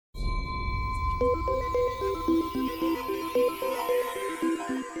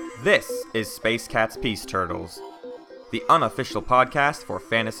This is Space Cats Peace Turtles, the unofficial podcast for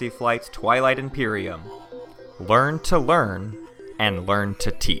Fantasy Flight's Twilight Imperium. Learn to learn and learn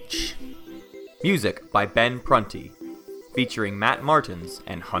to teach. Music by Ben Prunty, featuring Matt Martins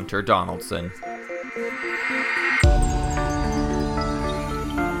and Hunter Donaldson.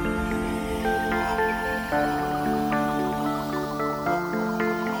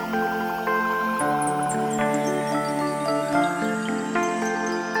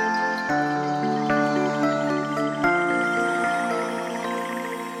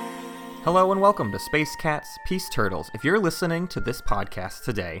 Hello and welcome to Space Cats Peace Turtles. If you're listening to this podcast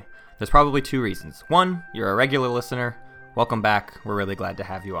today, there's probably two reasons. One, you're a regular listener. Welcome back. We're really glad to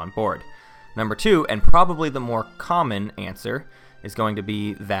have you on board. Number two, and probably the more common answer, is going to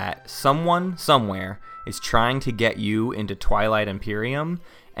be that someone somewhere is trying to get you into Twilight Imperium,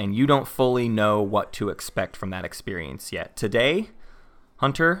 and you don't fully know what to expect from that experience yet. Today,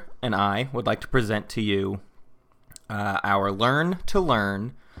 Hunter and I would like to present to you our Learn to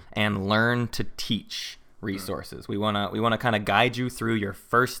Learn and Learn to Teach resources. We wanna kind of guide you through your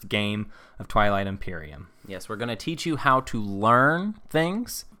first game of Twilight Imperium. Yes, we're going to teach you how to learn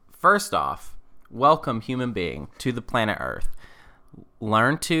things. First off, welcome, human being, to the planet Earth.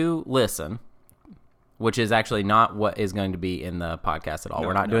 Learn to listen, which is actually not what is going to be in the podcast at all.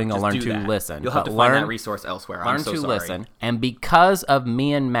 We're not doing a learn to listen. You'll have to find that resource elsewhere. Learn to listen. And because of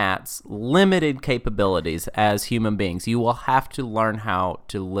me and Matt's limited capabilities as human beings, you will have to learn how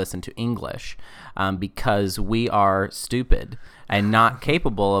to listen to English because we are stupid and not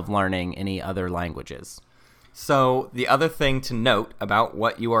capable of learning any other languages. So the other thing to note about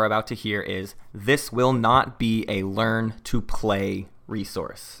what you are about to hear is this will not be a learn to play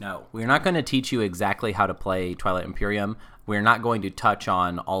resource. No, we're not going to teach you exactly how to play Twilight Imperium. We're not going to touch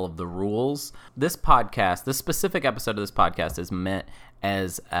on all of the rules. This specific episode of this podcast is meant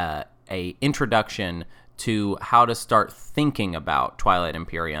as a introduction to how to start thinking about Twilight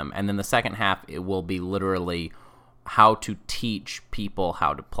Imperium. And then the second half, it will be literally how to teach people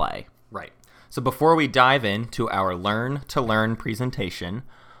how to play. Right. So before we dive into our Learn to Learn presentation,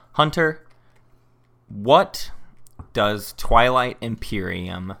 Hunter, what does Twilight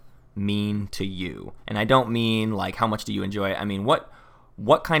Imperium mean to you? And I don't mean like how much do you enjoy it. I mean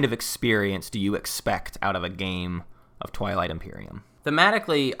what kind of experience do you expect out of a game of Twilight Imperium?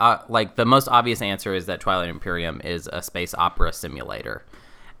 Thematically, like the most obvious answer is that Twilight Imperium is a space opera simulator.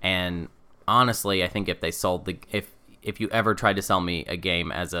 And honestly, I think if they sold if you ever tried to sell me a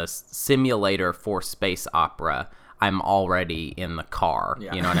game as a simulator for space opera, I'm already in the car.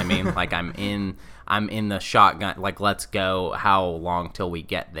 Yeah. You know what I mean? Like I'm in the shotgun, like let's go, how long till we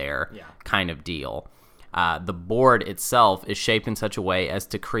get there kind of deal. The board itself is shaped in such a way as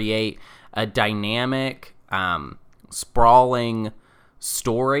to create a dynamic, sprawling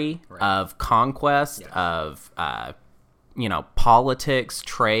story of conquest, of politics,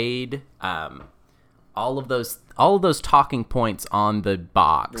 trade, all of those talking points on the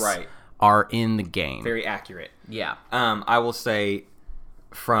box are in the game. Very accurate. Yeah. I will say,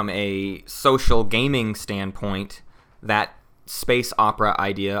 from a social gaming standpoint, that space opera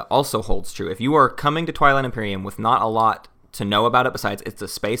idea also holds true. If you are coming to Twilight Imperium with not a lot to know about it besides it's a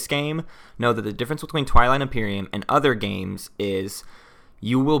space game, know that the difference between Twilight Imperium and other games is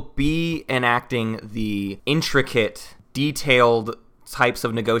you will be enacting the intricate, detailed types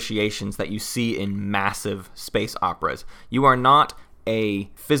of negotiations that you see in massive space operas. You are not a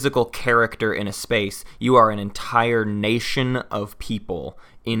physical character in a space. You are an entire nation of people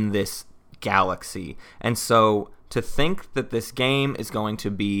in this galaxy. And so to think that this game is going to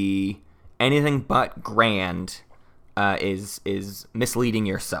be anything but grand is misleading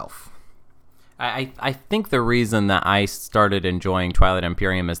yourself. I think the reason that I started enjoying Twilight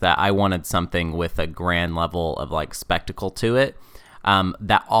Imperium is that I wanted something with a grand level of like spectacle to it.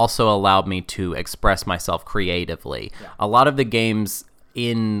 That also allowed me to express myself creatively. Yeah. A lot of the games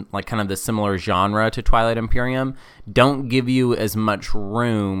in like kind of the similar genre to Twilight Imperium don't give you as much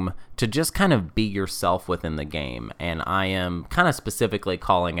room to just kind of be yourself within the game. And I am kind of specifically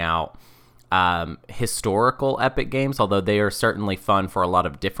calling out historical epic games, although they are certainly fun for a lot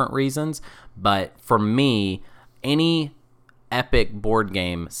of different reasons. But for me, any epic board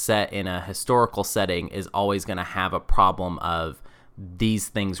game set in a historical setting is always going to have a problem of these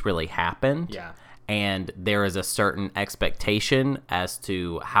things really happened. Yeah. And there is a certain expectation as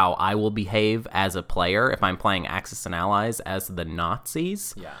to how I will behave as a player. If I'm playing Axis and Allies as the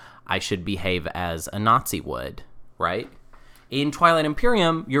Nazis, I should behave as a Nazi would, right? In Twilight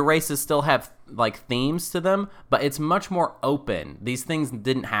Imperium, your races still have like themes to them, but it's much more open. These things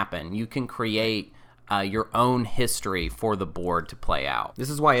didn't happen. You can create your own history for the board to play out. This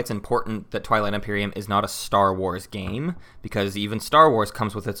is why it's important that Twilight Imperium is not a Star Wars game, because even Star Wars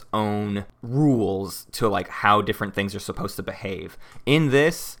comes with its own rules to like how different things are supposed to behave. In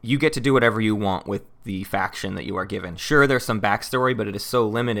this, you get to do whatever you want with the faction that you are given. Sure, there's some backstory, but it is so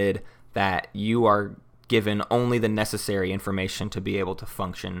limited that you are given only the necessary information to be able to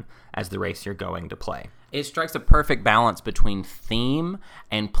function as the race you're going to play. It strikes a perfect balance between theme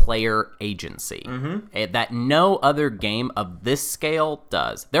and player agency that no other game of this scale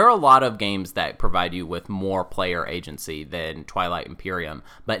does. There are a lot of games that provide you with more player agency than Twilight Imperium,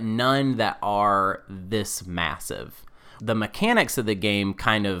 but none that are this massive. The mechanics of the game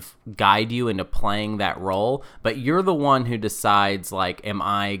kind of guide you into playing that role, but you're the one who decides, like, am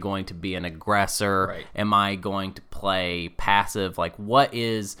I going to be an aggressor? Right. Am I going to play passive? Like, what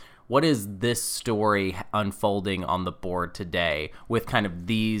is this story unfolding on the board today with kind of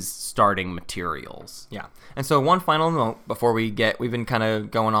these starting materials? Yeah. And so one final note before we've been kind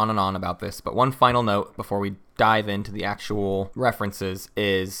of going on and on about this, but one final note before we dive into the actual references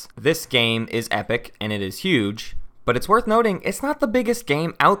is this game is epic and it is huge, but it's worth noting it's not the biggest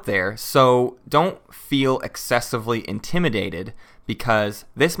game out there, so don't feel excessively intimidated because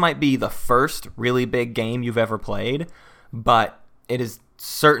this might be the first really big game you've ever played, but it is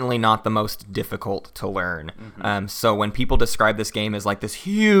certainly not the most difficult to learn. So when people describe this game as like this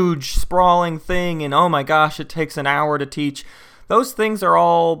huge sprawling thing and oh my gosh, it takes an hour to teach, those things are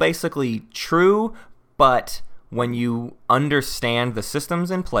all basically true, but when you understand the systems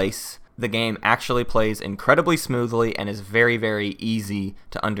in place, the game actually plays incredibly smoothly and is very, very easy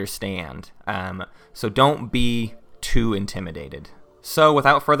to understand. So don't be too intimidated. So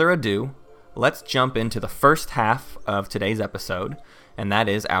without further ado, let's jump into the first half of today's episode, and that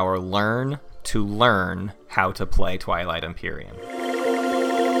is our Learn to Learn How to Play Twilight Imperium.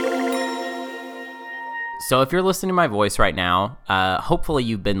 So if you're listening to my voice right now, hopefully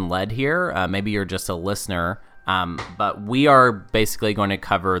you've been led here. Maybe you're just a listener. But we are basically going to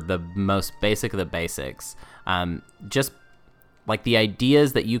cover the most basic of the basics. Just like the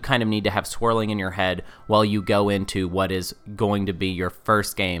ideas that you kind of need to have swirling in your head while you go into what is going to be your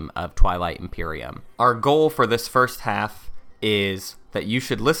first game of Twilight Imperium. Our goal for this first half is that you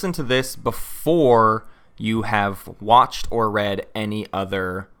should listen to this before you have watched or read any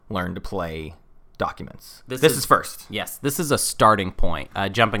other Learn to Play documents. This is first. Yes, this is a starting point, a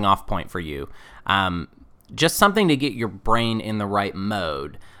jumping off point for you. Just something to get your brain in the right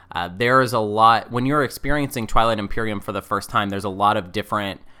mode. There is a lot, when you're experiencing Twilight Imperium for the first time, there's a lot of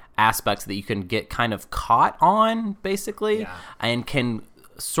different aspects that you can get kind of caught on, basically, and can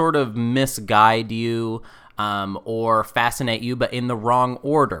sort of misguide you or fascinate you, but in the wrong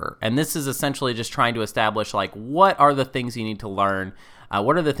order. And this is essentially just trying to establish, like, what are the things you need to learn?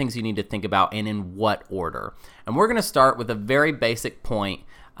 What are the things you need to think about, and in what order? And we're going to start with a very basic point.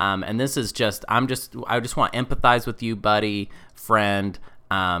 And this is just, I just want to empathize with you, buddy, friend.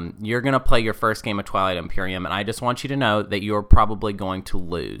 You're going to play your first game of Twilight Imperium, and I just want you to know that you're probably going to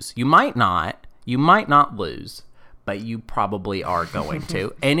lose. You might not lose, but you probably are going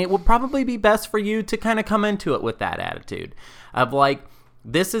to. And it will probably be best for you to kind of come into it with that attitude of like,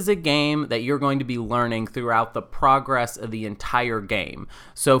 this is a game that you're going to be learning throughout the progress of the entire game.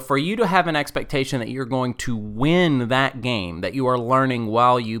 So for you to have an expectation that you're going to win that game that you are learning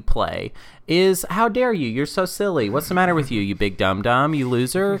while you play is, how dare you? You're so silly. What's the matter with you, you big dum-dum, you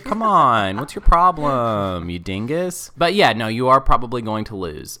loser? Come on. What's your problem, you dingus? But yeah, no, you are probably going to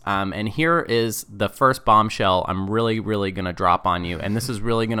lose. And here is the first bombshell I'm really, really going to drop on you. And this is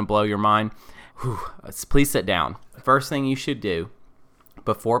really going to blow your mind. Please sit down. First thing you should do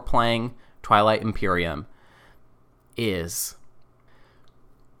before playing Twilight Imperium is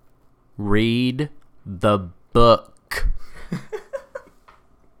read the book.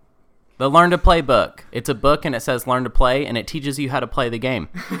 The Learn to Play book. It's a book and it says Learn to Play and it teaches you how to play the game.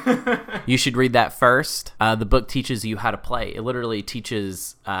 You should read that first. The book teaches you how to play. It literally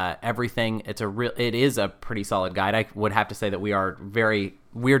teaches everything. It is a pretty solid guide. I would have to say that we are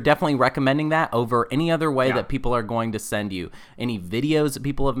definitely recommending that over any other way that people are going to send you. Any videos that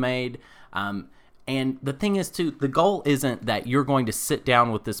people have made. And the thing is, too, the goal isn't that you're going to sit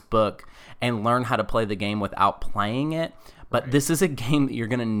down with this book and learn how to play the game without playing it. But this is a game that you're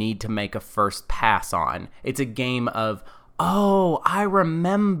going to need to make a first pass on. It's a game of, oh, I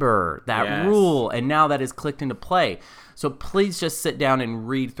remember that rule, and now that is clicked into play. So please just sit down and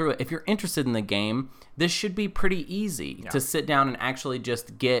read through it. If you're interested in the game, this should be pretty easy to sit down and actually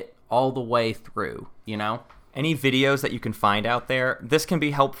just get all the way through, you know? Any videos that you can find out there, this can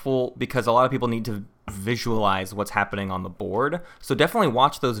be helpful because a lot of people need to visualize what's happening on the board. So definitely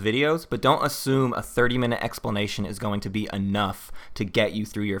watch those videos, but don't assume a 30-minute explanation is going to be enough to get you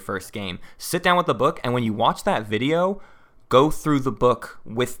through your first game. Sit down with the book, and when you watch that video, go through the book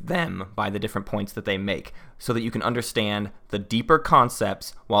with them by the different points that they make so that you can understand the deeper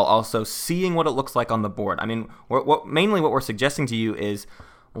concepts while also seeing what it looks like on the board. I mean, mainly what we're suggesting to you is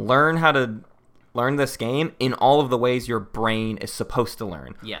learn how to learn this game in all of the ways your brain is supposed to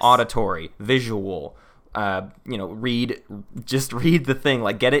learn. Yes. Auditory, visual, read the thing.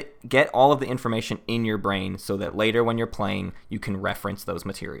 Like get all of the information in your brain so that later when you're playing, you can reference those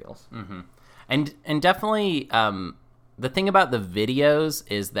materials. Mm-hmm. And definitely, the thing about the videos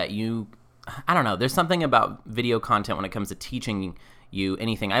is that I don't know, there's something about video content when it comes to teaching you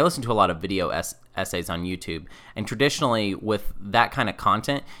anything. I listen to a lot of video essays on YouTube, and traditionally with that kind of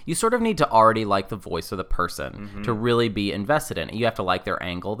content, you sort of need to already like the voice of the person to really be invested in it. You have to like their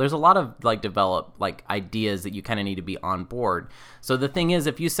angle. There's a lot of develop ideas that you kind of need to be on board. So the thing is,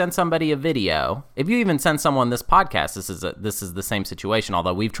 if you send somebody a video, if you even send someone this podcast, this is the same situation,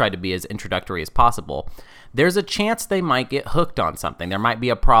 although we've tried to be as introductory as possible. There's a chance they might get hooked on something. There might be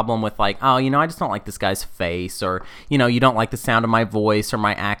a problem with I just don't like this guy's face, or, you don't like the sound of my voice or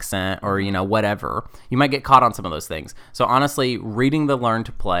my accent, or, whatever. You might get caught on some of those things. So honestly, reading the Learn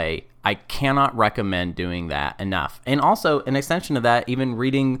to Play, I cannot recommend doing that enough. And also, an extension of that, even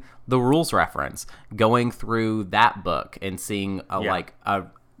reading the rules reference, going through that book and seeing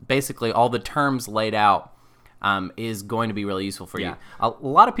basically all the terms laid out is going to be really useful for you. A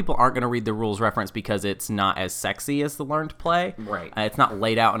lot of people aren't going to read the rules reference because it's not as sexy as the Learn to Play. Right. It's not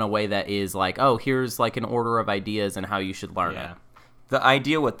laid out in a way that is here's an order of ideas and how you should learn it. The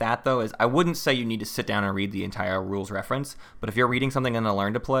idea with that, though, is I wouldn't say you need to sit down and read the entire rules reference, but if you're reading something in a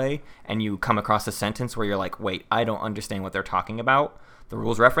Learn to Play and you come across a sentence where you're like, wait, I don't understand what they're talking about, the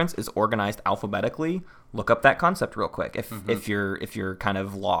rules reference is organized alphabetically. Look up that concept real quick if you're kind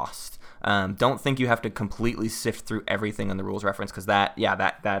of lost. Don't think you have to completely sift through everything in the rules reference, because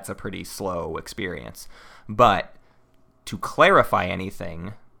that's a pretty slow experience. But to clarify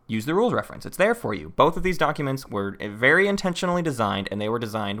anything, use the rules reference. It's there for you. Both of these documents were very intentionally designed, and they were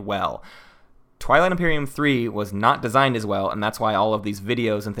designed well. Twilight Imperium 3 was not designed as well, and that's why all of these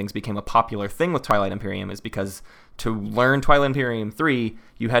videos and things became a popular thing with Twilight Imperium, is because to learn Twilight Imperium 3,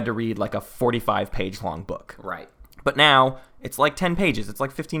 you had to read a 45-page long book. Right. But now, it's 10 pages. It's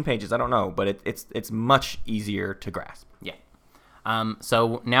 15 pages. I don't know, but it's much easier to grasp. Yeah.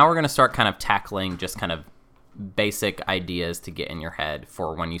 So now we're going to start kind of tackling just kind of basic ideas to get in your head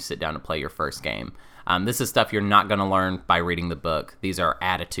for when you sit down to play your first game. This is stuff you're not going to learn by reading the book. These are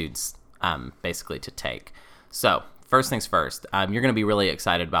attitudes, basically, to take. So, first things first, you're going to be really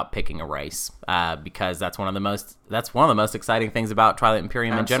excited about picking a race, because that's one of the most exciting things about Twilight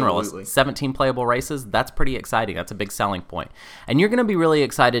Imperium in general. Is 17 playable races. That's pretty exciting. That's a big selling point. And you're going to be really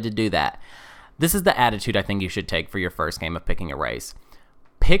excited to do that. This is the attitude I think you should take for your first game of picking a race.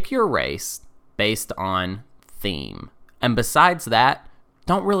 Pick your race based on theme. And besides that,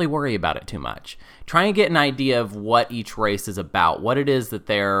 don't really worry about it too much. Try and get an idea of what each race is about, what it is that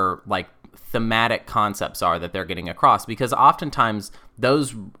their thematic concepts are that they're getting across, because oftentimes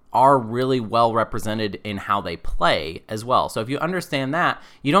those are really well represented in how they play as well. So if you understand that,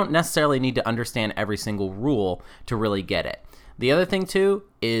 you don't necessarily need to understand every single rule to really get it. The other thing, too,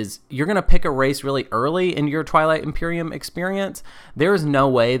 is you're going to pick a race really early in your Twilight Imperium experience. There is no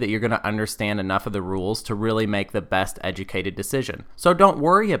way that you're going to understand enough of the rules to really make the best educated decision. So don't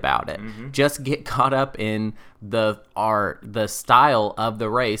worry about it. Mm-hmm. Just get caught up in the art, the style of the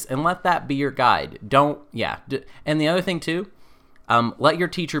race, and let that be your guide. And the other thing, too, let your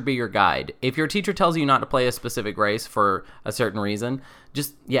teacher be your guide. If your teacher tells you not to play a specific race for a certain reason,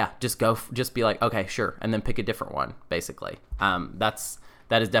 just be like, okay, sure, and then pick a different one, basically.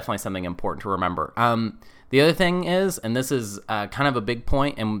 That is definitely something important to remember. The other thing is, and this is kind of a big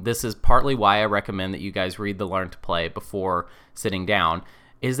point, and this is partly why I recommend that you guys read the Learn to Play before sitting down,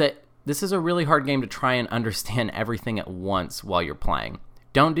 is that this is a really hard game to try and understand everything at once while you're playing.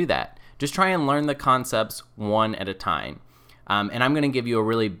 Don't do that. Just try and learn the concepts one at a time. And I'm going to give you a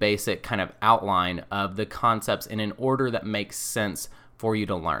really basic kind of outline of the concepts in an order that makes sense for you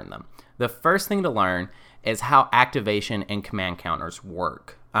to learn them. The first thing to learn is how activation and command counters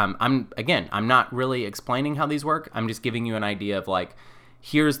work. I'm not really explaining how these work. I'm just giving you an idea of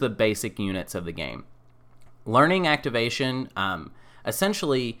here's the basic units of the game. Learning activation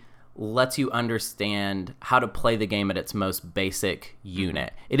essentially lets you understand how to play the game at its most basic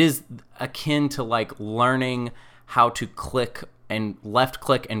unit. It is akin to learning how to click and left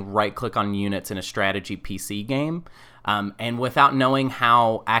click and right click on units in a strategy PC game. And without knowing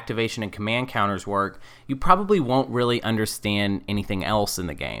how activation and command counters work, you probably won't really understand anything else in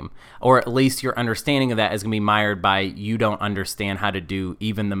the game. Or at least your understanding of that is going to be mired by you don't understand how to do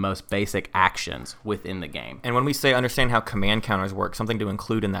even the most basic actions within the game. And when we say understand how command counters work, something to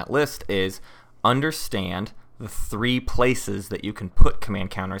include in that list is understand the 3 places that you can put command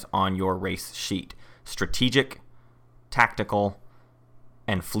counters on your race sheet: strategic, tactical,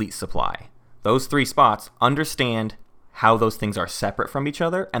 and fleet supply. Those 3 spots, understand how those things are separate from each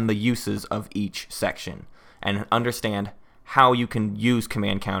other and the uses of each section, and understand how you can use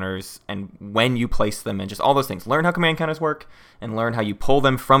command counters and when you place them, and just all those things. Learn how command counters work and learn how you pull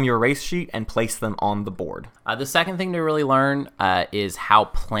them from your race sheet and place them on the board. The second thing to really learn is how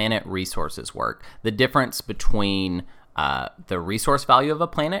planet resources work. The difference between the resource value of a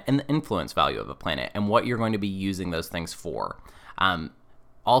planet and the influence value of a planet, and what you're going to be using those things for.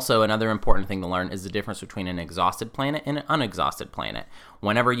 Also, another important thing to learn is the difference between an exhausted planet and an unexhausted planet.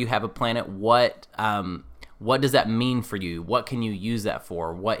 Whenever you have a planet, what does that mean for you? What can you use that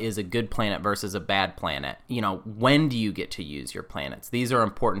for? What is a good planet versus a bad planet? When do you get to use your planets? These are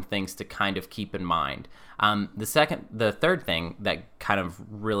important things to kind of keep in mind. The third thing that kind of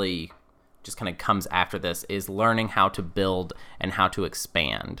really just kind of comes after this is learning how to build and how to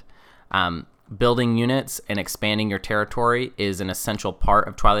expand. Building units and expanding your territory is an essential part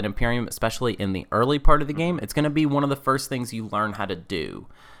of Twilight Imperium, especially in the early part of the game. It's going to be one of the first things you learn how to do.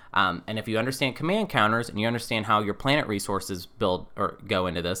 And if you understand command counters and you understand how your planet resources build or go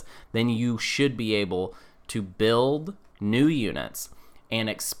into this, then you should be able to build new units and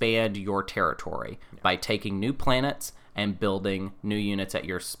expand your territory by taking new planets and building new units at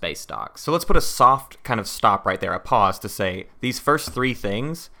your space docks. So let's put a soft kind of stop right there, a pause to say these first 3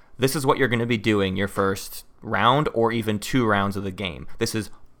 things, this is what you're going to be doing your first round or even 2 rounds of the game. This is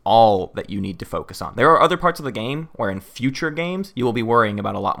all that you need to focus on. There are other parts of the game where in future games you will be worrying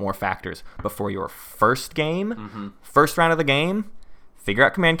about a lot more factors. But for your first game, first round of the game, figure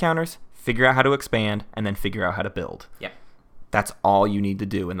out command counters, figure out how to expand, and then figure out how to build. Yep. That's all you need to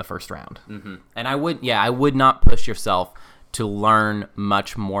do in the first round. And I would not push yourself to learn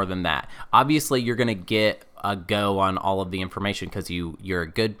much more than that. Obviously, you're going to get a go on all of the information because you're a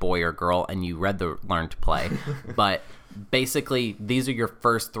good boy or girl and you read the Learn to Play. But basically, these are your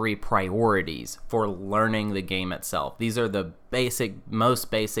first 3 priorities for learning the game itself. These are the most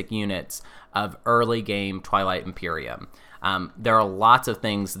basic units of early game Twilight Imperium. There are lots of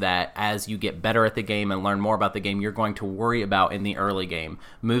things that as you get better at the game and learn more about the game, you're going to worry about in the early game.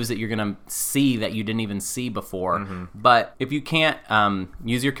 Moves that you're going to see that you didn't even see before. But if you can't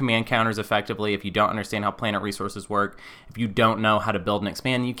use your command counters effectively, if you don't understand how planet resources work, if you don't know how to build and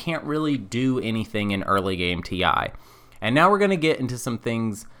expand, you can't really do anything in early game TI. And now we're going to get into some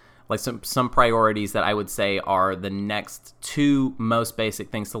things, like some priorities that I would say are the next 2 most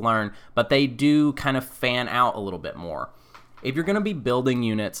basic things to learn, but they do kind of fan out a little bit more. If you're going to be building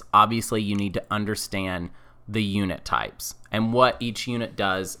units, obviously you need to understand the unit types and what each unit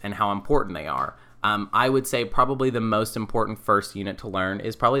does and how important they are. I would say probably the most important first unit to learn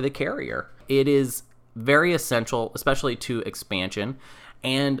is probably the carrier. It is very essential, especially to expansion.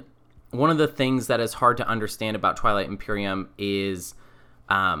 And one of the things that is hard to understand about Twilight Imperium is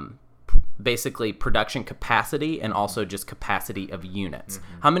basically production capacity and also just capacity of units.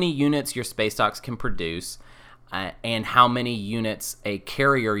 How many units your space docks can produce, and how many units a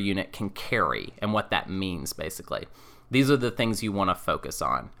carrier unit can carry, and what that means, basically. These are the things you want to focus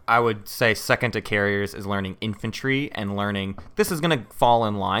on. I would say second to carriers is learning infantry and learning... This is going to fall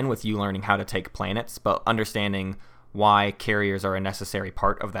in line with you learning how to take planets, but understanding why carriers are a necessary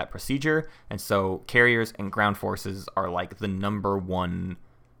part of that procedure. And so carriers and ground forces are like the number 1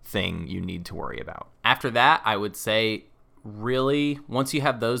 thing you need to worry about. After that, I would say, really, once you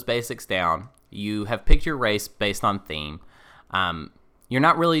have those basics down, you have picked your race based on theme. You're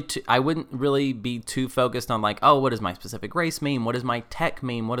not really... I wouldn't really be too focused on like, oh, what does my specific race mean? What does my tech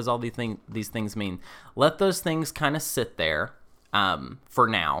mean? What does all these things mean? Let those things kind of sit there for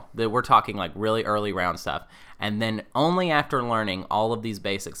now. That we're talking like really early round stuff. And then only after learning all of these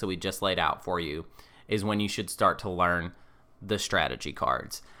basics that we just laid out for you is when you should start to learn the strategy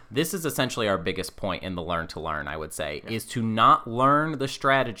cards. This is essentially our biggest point in the Learn to Learn, I would say, is to not learn the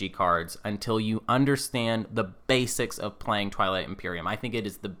strategy cards until you understand the basics of playing Twilight Imperium. I think it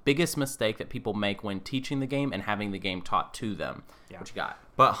is the biggest mistake that people make when teaching the game and having the game taught to them. What you got?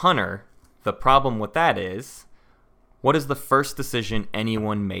 But Hunter, the problem with that is what is the first decision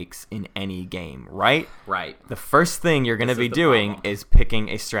anyone makes in any game, right? Right. The first thing you're going to be doing is picking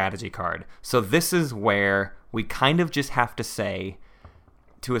a strategy card. So this is where we kind of just have to say,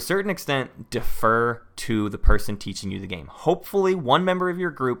 to a certain extent, defer to the person teaching you the game. Hopefully, one member of your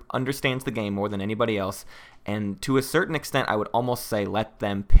group understands the game more than anybody else, and to a certain extent, I would almost say let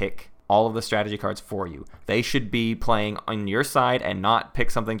them pick all of the strategy cards for you. They should be playing on your side and not pick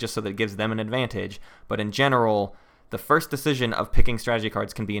something just so that it gives them an advantage. But in general, the first decision of picking strategy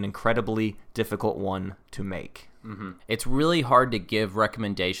cards can be an incredibly difficult one to make. Mm-hmm. It's really hard to give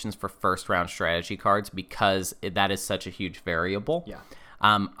recommendations for first round strategy cards because that is such a huge variable. Yeah.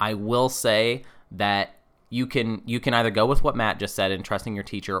 I will say that you can either go with what Matt just said and trusting your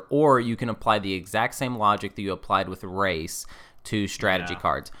teacher, or you can apply the exact same logic that you applied with race to strategy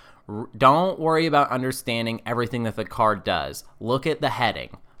cards. Don't worry about understanding everything that the card does. Look at the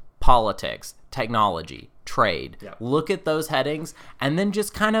heading: politics, technology, trade. Yep. Look at those headings and then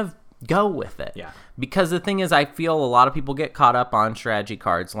just kind of go with it. Yeah. Because the thing is, I feel a lot of people get caught up on strategy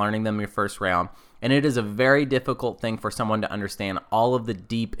cards, learning them your first round, and it is a very difficult thing for someone to understand all of the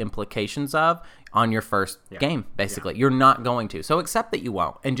deep implications of on your first game, basically. You're not going to. So accept that you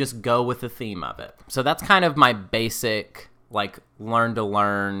won't and just go with the theme of it. So that's kind of my basic,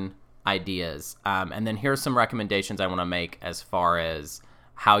 learn-to-learn ideas. And then here's some recommendations I want to make as far as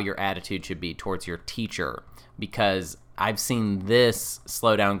how your attitude should be towards your teacher, because I've seen this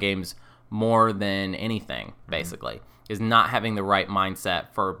slow down games more than anything, basically, is not having the right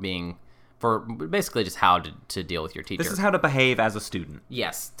mindset for basically just how to deal with your teacher. This is how to behave as a student.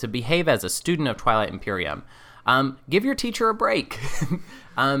 Yes, to behave as a student of Twilight Imperium. Give your teacher a break.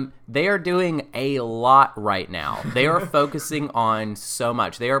 They are doing a lot right now. They are focusing on so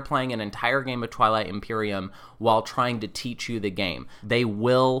much. They are playing an entire game of Twilight Imperium while trying to teach you the game. They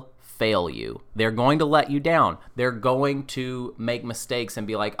will fail you. They're going to let you down. They're going to make mistakes and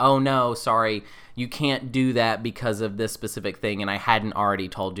be like, oh no, sorry, you can't do that because of this specific thing, and I hadn't already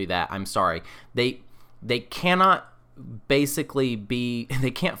told you that. I'm sorry. They cannot basically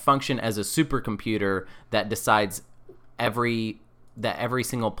they can't function as a supercomputer that decides every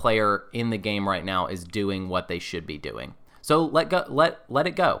single player in the game right now is doing what they should be doing. So let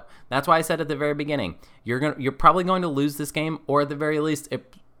it go. That's why I said at the very beginning, you're probably going to lose this game, or at the very least,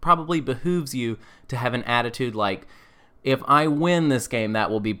 it probably behooves you to have an attitude like, if I win this game,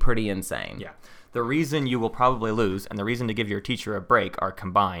 that will be pretty insane. Yeah. The reason you will probably lose and the reason to give your teacher a break are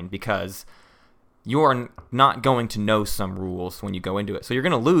combined, because you're not going to know some rules when you go into it. So you're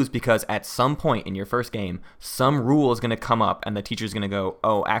going to lose because at some point in your first game, some rule is going to come up and the teacher's going to go,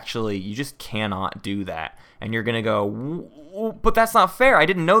 oh, actually, you just cannot do that. And you're going to go, but that's not fair. I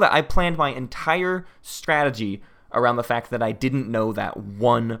didn't know that. I planned my entire strategy around the fact that I didn't know that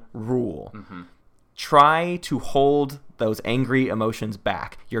one rule. Mm-hmm. Try to hold those angry emotions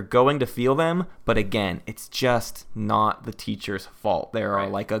back. You're going to feel them, but again, it's just not the teacher's fault. There are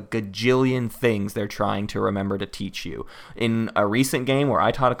like a gajillion things they're trying to remember to teach you. In a recent game where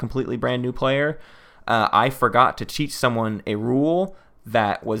I taught a completely brand new player, I forgot to teach someone a rule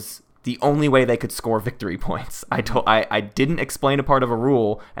that was the only way they could score victory points. I didn't explain a part of a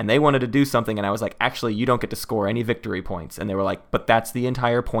rule, and they wanted to do something, and I was like, actually, you don't get to score any victory points. And they were like, but that's the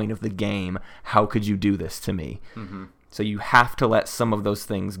entire point of the game. How could you do this to me? Mm-hmm. So you have to let some of those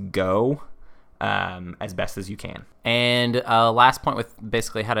things go as best as you can. And last point with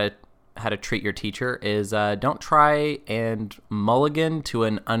basically how to treat your teacher is don't try and mulligan to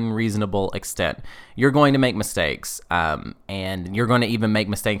an unreasonable extent. You're going to make mistakes, and you're going to even make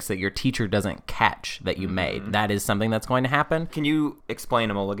mistakes that your teacher doesn't catch that you made. That is something that's going to happen. Can you explain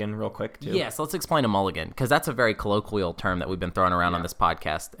a mulligan real quick, too? Yes, let's explain a mulligan, because that's a very colloquial term that we've been throwing around on this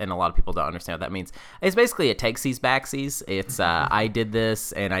podcast, and a lot of people don't understand what that means. It's basically a takesies backsies. It's I did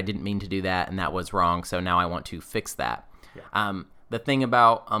this, and I didn't mean to do that, and that was wrong, so now I want to fix that. Yeah. The thing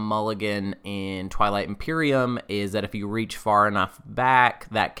about a mulligan in Twilight Imperium is that if you reach far enough back,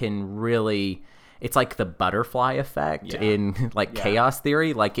 that can really... It's like the butterfly effect in chaos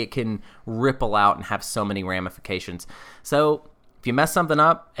theory. Like, it can ripple out and have so many ramifications. So if you mess something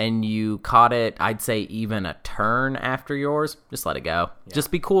up and you caught it, I'd say even a turn after yours, just let it go. Yeah. Just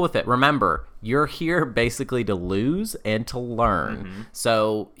be cool with it. Remember, you're here basically to lose and to learn. Mm-hmm.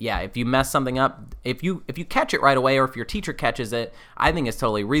 So yeah, if you mess something up, if you catch it right away, or if your teacher catches it, I think it's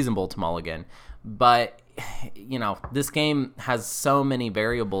totally reasonable to mulligan. But this game has so many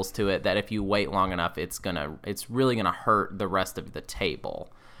variables to it that if you wait long enough, it's really gonna hurt the rest of the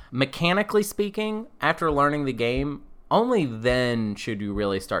table. Mechanically speaking, after learning the game, only then should you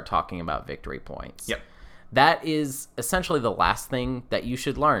really start talking about victory points. Yep. That is essentially the last thing that you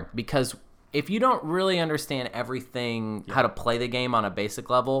should learn, because if you don't really understand everything, how to play the game on a basic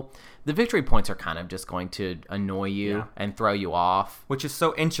level, the victory points are kind of just going to annoy you and throw you off. Which is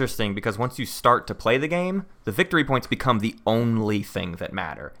so interesting because once you start to play the game, the victory points become the only thing that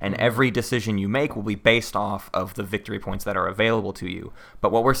matter. And every decision you make will be based off of the victory points that are available to you.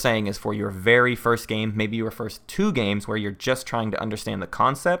 But what we're saying is for your very first game, maybe your first 2 games where you're just trying to understand the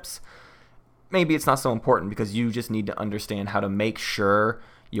concepts, maybe it's not so important because you just need to understand how to make sure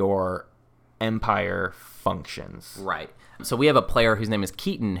your empire functions. Right. So we have a player whose name is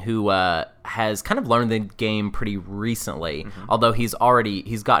Keaton who has kind of learned the game pretty recently, although he's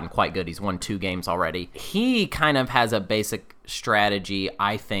gotten quite good. He's won 2 games already. He kind of has a basic strategy,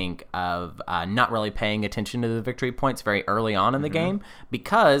 I think, of not really paying attention to the victory points very early on in the game,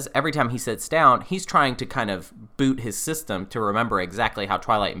 because every time he sits down, he's trying to kind of boot his system to remember exactly how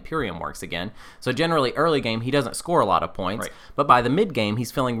Twilight Imperium works again. So generally early game, he doesn't score a lot of points, but by the mid game,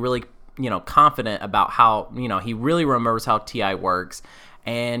 he's feeling really confident about how, he really remembers how TI works,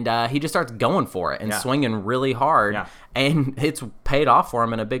 and he just starts going for it and swinging really hard, and it's paid off for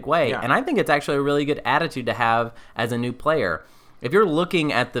him in a big way. And I think it's actually a really good attitude to have as a new player. If you're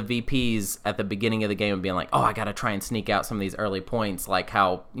looking at the VPs at the beginning of the game and being like, oh, I got to try and sneak out some of these early points, like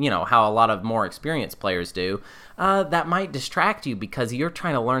how a lot of more experienced players do, that might distract you because you're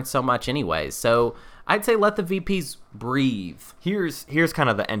trying to learn so much anyways. So I'd say let the VPs breathe. Here's kind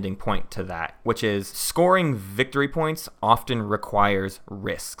of the ending point to that, which is scoring victory points often requires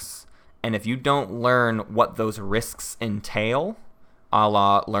risks. And if you don't learn what those risks entail, a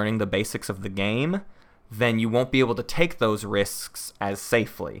la learning the basics of the game, then you won't be able to take those risks as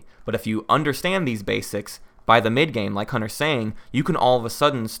safely. But if you understand these basics, by the mid-game, like Hunter's saying, you can all of a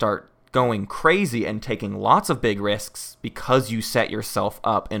sudden start going crazy and taking lots of big risks because you set yourself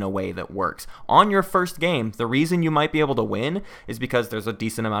up in a way that works. On your first game, the reason you might be able to win is because there's a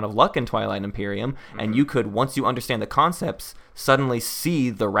decent amount of luck in Twilight Imperium, and you could, once you understand the concepts, suddenly see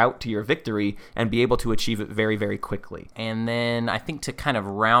the route to your victory and be able to achieve it very, very quickly. And then I think to kind of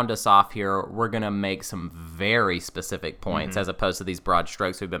round us off here, we're going to make some very specific points as opposed to these broad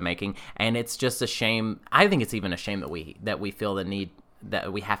strokes we've been making. And it's just a shame. I think it's even a shame that we feel the need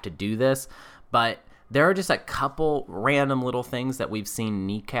that we have to do this, but there are just a couple random little things that we've seen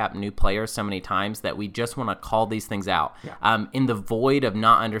kneecap new players so many times that we just want to call these things out. In the void of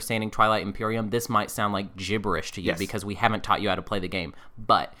not understanding Twilight Imperium, this might sound like gibberish to you because we haven't taught you how to play the game,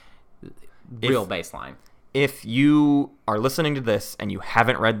 but real baseline. If you are listening to this and you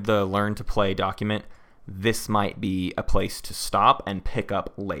haven't read the Learn to Play document, this might be a place to stop and pick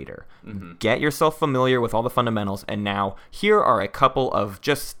up later. Get yourself familiar with all the fundamentals, and now here are a couple of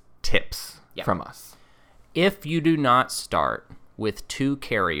just tips from us. If you do not start with 2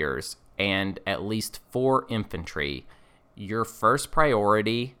 carriers and at least 4 infantry, your first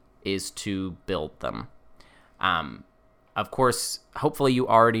priority is to build them. Of course, hopefully you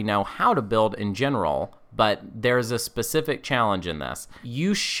already know how to build in general, but there's a specific challenge in this.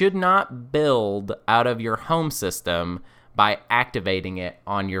 You should not build out of your home system by activating it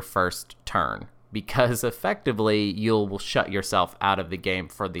on your first turn, because effectively you'll shut yourself out of the game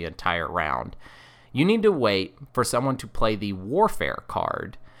for the entire round. You need to wait for someone to play the Warfare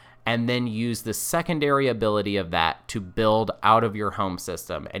card and then use the secondary ability of that to build out of your home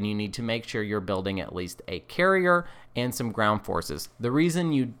system. And you need to make sure you're building at least a carrier and some ground forces. The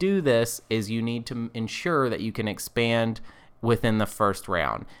reason you do this is you need to ensure that you can expand within the first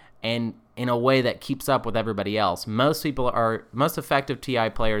round, and in a way that keeps up with everybody else. Most effective TI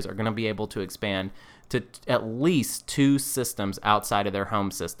players are going to be able to expand to at least 2 systems outside of their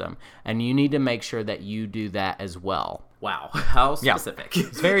home system, and you need to make sure that you do that as well. Wow, how specific.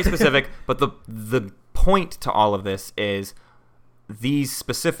 It's very specific, but the point to all of this is these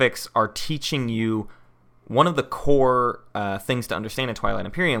specifics are teaching you one of the core things to understand in Twilight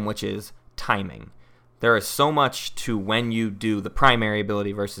Imperium, which is timing. There is so much to when you do the primary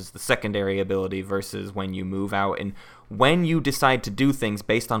ability versus the secondary ability versus when you move out, and when you decide to do things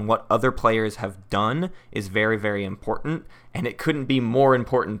based on what other players have done is very, very important, and it couldn't be more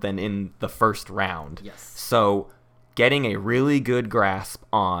important than in the first round. So getting a really good grasp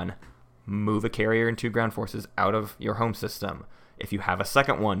on move a carrier and 2 ground forces out of your home system. If you have a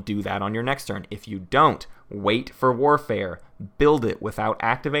second one, do that on your next turn. If you don't, wait for Warfare, build it without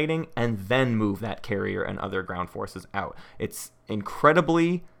activating, and then move that carrier and other ground forces out. It's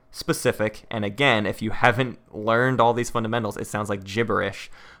incredibly specific, and again, if you haven't learned all these fundamentals, it sounds like gibberish,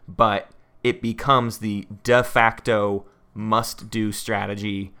 but it becomes the de facto must-do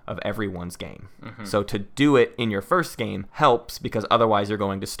strategy of everyone's game. So to do it in your first game helps, because otherwise you're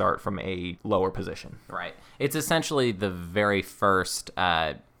going to start from a lower position. Right. It's essentially the very first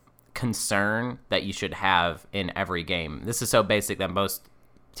concern that you should have in every game. This is so basic that most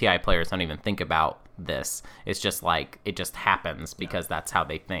TI players don't even think about this. It's just like it just happens because that's how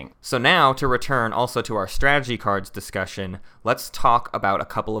they think. So now, to return also to our strategy cards discussion, let's talk about a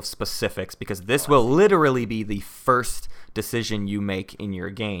couple of specifics, because this will literally be the first decision you make in your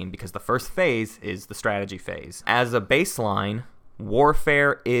game, because the first phase is the strategy phase. As a baseline,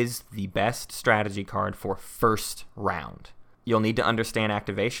 Warfare is the best strategy card for first round. You'll need to understand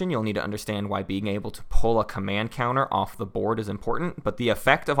activation. You'll need to understand why being able to pull a command counter off the board is important. But the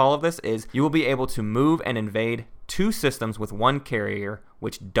effect of all of this is you will be able to move and invade 2 systems with 1 carrier,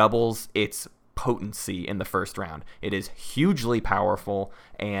 which doubles its potency in the first round. It is hugely powerful,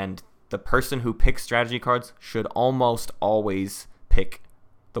 and the person who picks strategy cards should almost always pick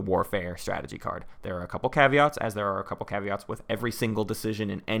the Warfare strategy card. There are a couple caveats, as there are a couple caveats with every single decision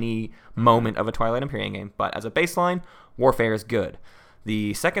in any moment of a Twilight Imperium game, but as a baseline, Warfare is good.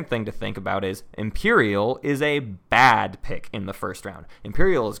 The second thing to think about is Imperial is a bad pick in the first round.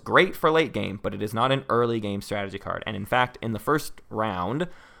 Imperial is great for late game, but it is not an early game strategy card, and in fact, in the first round,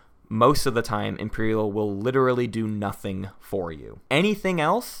 most of the time, Imperial will literally do nothing for you. Anything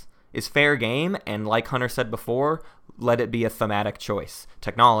else is fair game, and like Hunter said before, let it be a thematic choice.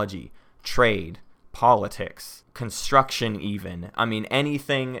 Technology, trade, politics, construction even. I mean,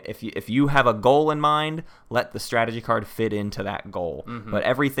 anything, if you have a goal in mind, let the strategy card fit into that goal. Mm-hmm. But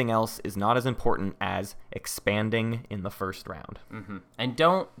everything else is not as important as expanding in the first round. Mm-hmm. And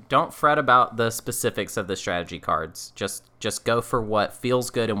don't fret about the specifics of the strategy cards. Just go for what feels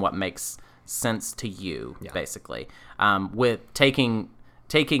good and what makes sense to you, basically. With taking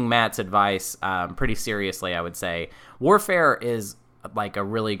Matt's advice pretty seriously, I would say Warfare is like a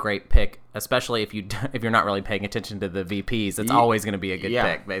really great pick, especially if you're not really paying attention to the VPs. It's always going to be a good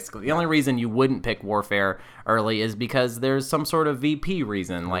pick, basically. The only reason you wouldn't pick Warfare early is because there's some sort of VP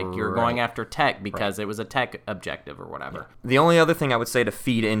reason, like you're going after tech because it was a tech objective or whatever. The only other thing I would say to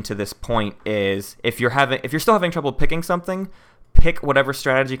feed into this point is if you're still having trouble picking something, pick whatever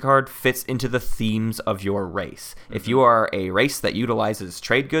strategy card fits into the themes of your race. Mm-hmm. If you are a race that utilizes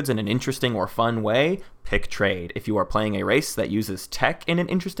trade goods in an interesting or fun way, pick trade. If you are playing a race that uses tech in an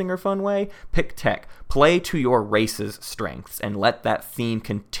interesting or fun way, pick tech. Play to your race's strengths and let that theme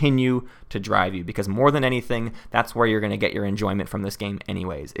continue to drive you, because more than anything, that's where you're going to get your enjoyment from this game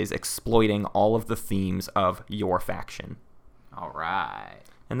anyways, is exploiting all of the themes of your faction. All right.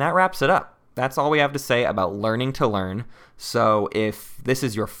 And that wraps it up. That's all we have to say about learning to learn. So if this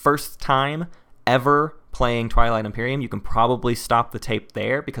is your first time ever playing Twilight Imperium, you can probably stop the tape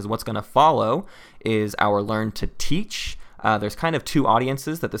there, because what's going to follow is our Learn to Teach. There's kind of 2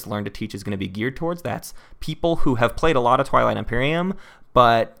 audiences that this Learn to Teach is going to be geared towards. That's people who have played a lot of Twilight Imperium,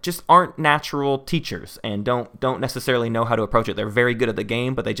 but just aren't natural teachers and don't necessarily know how to approach it. They're very good at the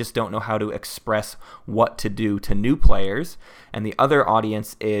game, but they just don't know how to express what to do to new players. And the other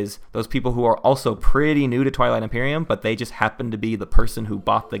audience is those people who are also pretty new to Twilight Imperium, but they just happen to be the person who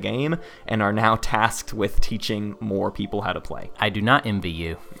bought the game and are now tasked with teaching more people how to play. I do not envy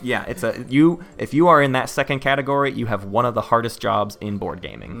you. Yeah, if you are in that second category, you have one of the hardest jobs in board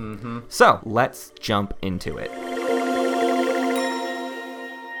gaming. Mm-hmm. So let's jump into it.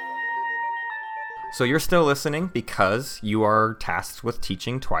 So you're still listening because you are tasked with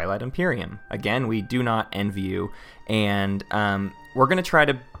teaching Twilight Imperium. Again, we do not envy you, and we're going to try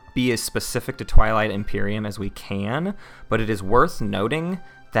to be as specific to Twilight Imperium as we can, but it is worth noting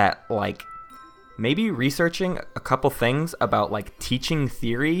that, like, maybe researching a couple things about, like, teaching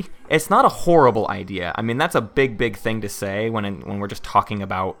theory, it's not a horrible idea. I mean, that's a big thing to say when we're just talking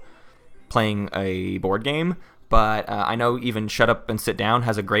about playing a board game. But I know even Shut Up and Sit Down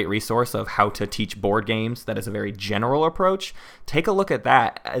has a great resource of how to teach board games that is a very general approach. Take a look at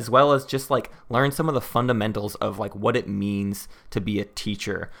that, as well as just like learn some of the fundamentals of like what it means to be a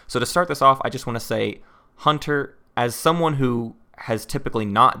teacher. So to start this off, I just want to say, Hunter, as someone who has typically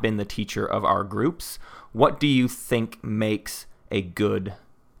not been the teacher of our groups, what do you think makes a good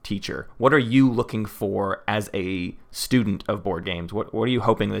teacher? What are you looking for as a student of board games? What are you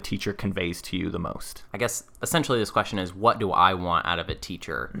hoping the teacher conveys to you the most? I guess essentially this question is, what do I want out of a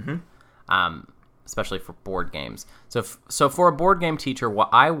teacher? Mm-hmm. Especially for board games. So for a board game teacher, what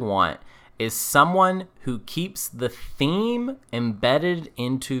I want is someone who keeps the theme embedded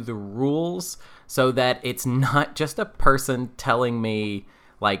into the rules so that it's not just a person telling me,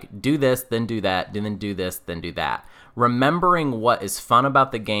 like, do this, then do that, then do this, then do that. Remembering what is fun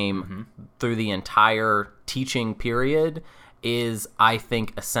about the game through the entire teaching period is, I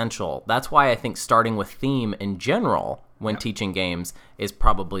think, essential. That's why I think starting with theme in general when teaching games is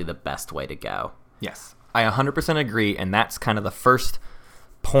probably the best way to go. Yes, I 100% agree, and that's kind of the first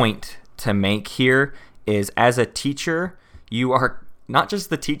point to make here is, as a teacher, you are not just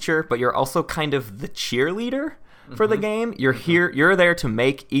the teacher, but you're also kind of the cheerleader for the game. You're there to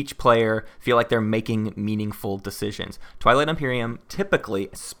make each player feel like they're making meaningful decisions. Twilight Imperium, typically,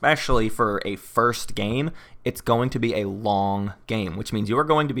 especially for a first game, it's going to be a long game, which means you are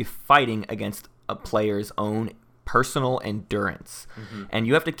going to be fighting against a player's own personal endurance. And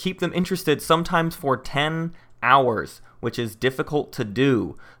you have to keep them interested, sometimes for 10 hours, which is difficult to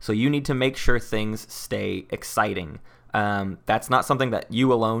do. So you need to make sure things stay exciting. That's not something that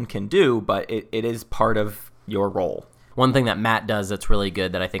you alone can do, but it is part of your role. One thing that Matt does that's really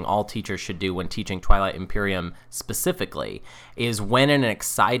good that I think all teachers should do when teaching Twilight Imperium specifically is when an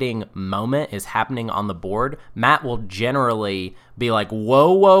exciting moment is happening on the board, Matt will generally be like,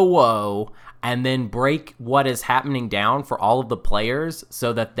 whoa, whoa, whoa, and then break what is happening down for all of the players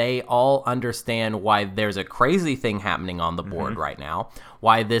so that they all understand why there's a crazy thing happening on the board right now,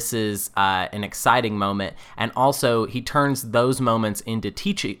 why this is an exciting moment, and also he turns those moments into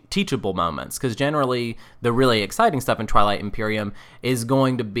teachable moments, because generally the really exciting stuff in Twilight Imperium is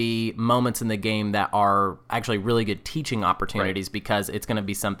going to be moments in the game that are actually really good teaching opportunities, because it's going to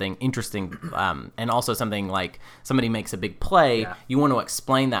be something interesting, and also something like somebody makes a big play, you want to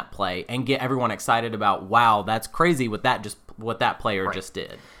explain that play and get everyone excited about, wow, that's crazy what that player just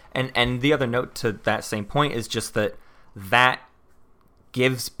did. And the other note to that same point is just that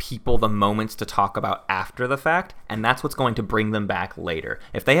gives people the moments to talk about after the fact, and that's what's going to bring them back later.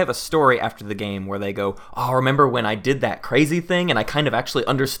 If they have a story after the game where they go, oh, remember when I did that crazy thing and I kind of actually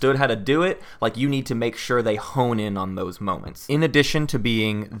understood how to do it, like, you need to make sure they hone in on those moments. In addition to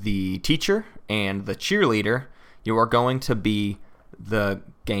being the teacher and the cheerleader, you are going to be the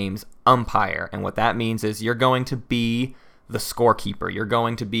game's umpire, and what that means is you're going to be the scorekeeper. You're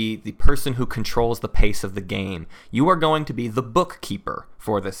going to be the person who controls the pace of the game. You are going to be the bookkeeper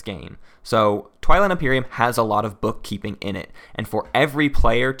for this game. So Twilight Imperium has a lot of bookkeeping in it, and for every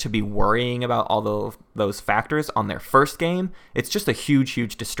player to be worrying about all those factors on their first game, it's just a huge,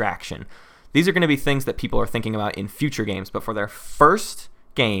 huge distraction. These are going to be things that people are thinking about in future games, but for their first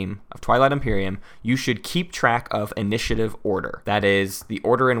game of Twilight Imperium, you should keep track of initiative order. That is the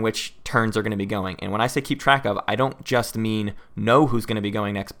order in which turns are going to be going. And when I say keep track of, I don't just mean know who's going to be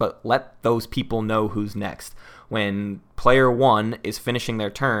going next, but let those people know who's next. When player 1 is finishing their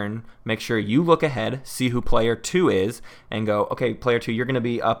turn, make sure you look ahead, see who player 2 is, and go, okay, player 2, you're going to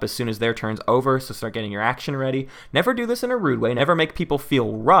be up as soon as their turn's over, so start getting your action ready. Never do this in a rude way, never make people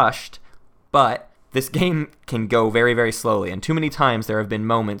feel rushed, but this game can go very, very slowly, and too many times there have been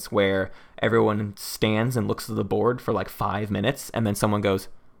moments where everyone stands and looks at the board for like 5 minutes, and then someone goes,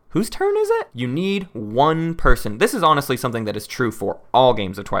 whose turn is it? You need one person. This is honestly something that is true for all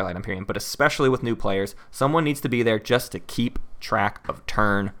games of Twilight Imperium, but especially with new players. Someone needs to be there just to keep track of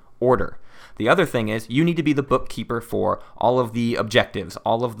turn order. The other thing is you need to be the bookkeeper for all of the objectives,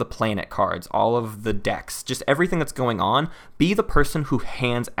 all of the planet cards, all of the decks, just everything that's going on. Be the person who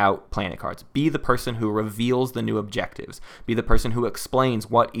hands out planet cards. Be the person who reveals the new objectives. Be the person who explains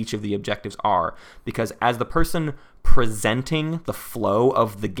what each of the objectives are. Because as the person presenting the flow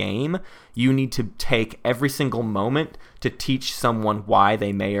of the game, you need to take every single moment to teach someone why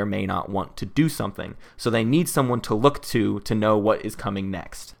they may or may not want to do something. So they need someone to look to know what is coming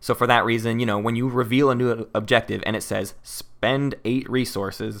next. So for that reason, when you reveal a new objective and it says spend 8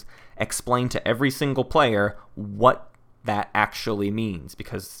 resources, explain to every single player what that actually means,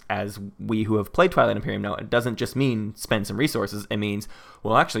 because as we who have played Twilight Imperium know, it doesn't just mean spend some resources. It means,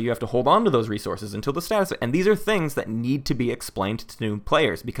 well, actually you have to hold on to those resources until the status, and these are things that need to be explained to new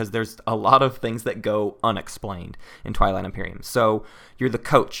players, because there's a lot of things that go unexplained in Twilight Imperium. So you're the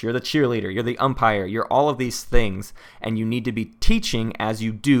coach, you're the cheerleader, you're the umpire, you're all of these things, and you need to be teaching as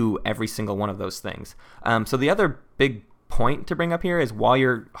you do every single one of those things. So the other big point to bring up here is, while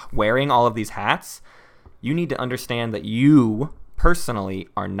you're wearing all of these hats, you need to understand that you personally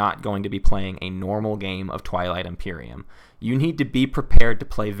are not going to be playing a normal game of Twilight Imperium. You need to be prepared to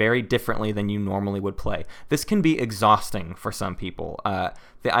play very differently than you normally would play. This can be exhausting for some people.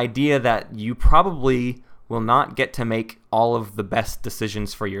 The idea that you probably will not get to make all of the best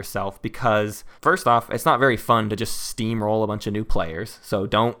decisions for yourself, because first off, it's not very fun to just steamroll a bunch of new players. So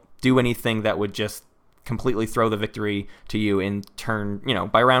don't do anything that would just completely throw the victory to you in turn,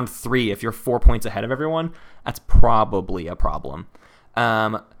 by round 3. If you're 4 points ahead of everyone, that's probably a problem.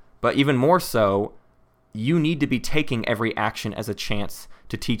 But even more so, you need to be taking every action as a chance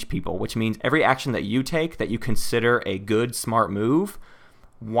to teach people, which means every action that you take that you consider a good, smart move,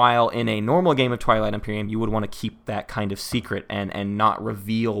 while in a normal game of Twilight Imperium, you would want to keep that kind of secret and not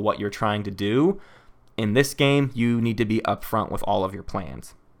reveal what you're trying to do. in this game, you need to be upfront with all of your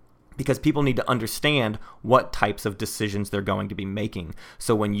plans, because people need to understand what types of decisions they're going to be making.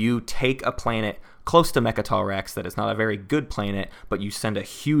 So when you take a planet close to Mechatol Rex that is not a very good planet, but you send a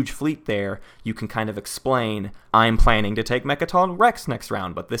huge fleet there, you can kind of explain, I'm planning to take Mechatol Rex next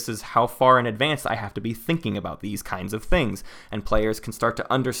round, but this is how far in advance I have to be thinking about these kinds of things. And players can start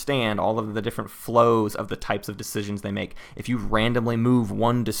to understand all of the different flows of the types of decisions they make. If you randomly move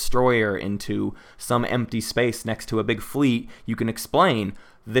one destroyer into some empty space next to a big fleet, you can explain,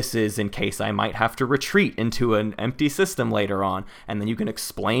 this is in case I might have to retreat into an empty system later on, and then you can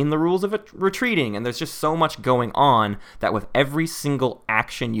explain the rules of retreating. And there's just so much going on that with every single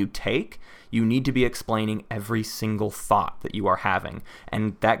action you take, you need to be explaining every single thought that you are having.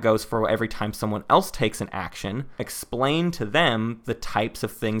 And that goes for every time someone else takes an action, explain to them the types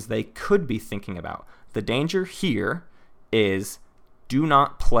of things they could be thinking about. The danger here is do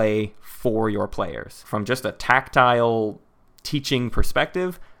not play for your players. From just a tactile teaching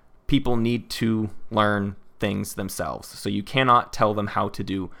perspective, people need to learn things themselves. So you cannot tell them how to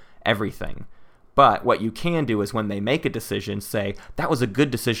do everything. But what you can do is when they make a decision, say, that was a good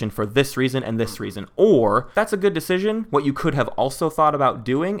decision for this reason and this reason. Or, that's a good decision. What you could have also thought about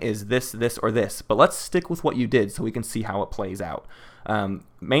doing is this, or this. But let's stick with what you did so we can see how it plays out.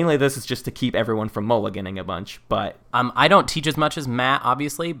 Mainly this is just to keep everyone from mulliganing a bunch, but I don't teach as much as Matt,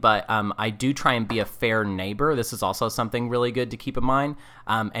 obviously, but I do try and be a fair neighbor. This is also something really good to keep in mind,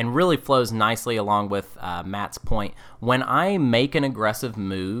 and really flows nicely along with Matt's point. When I make an aggressive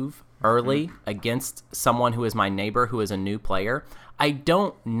move early against someone who is my neighbor, who is a new player, I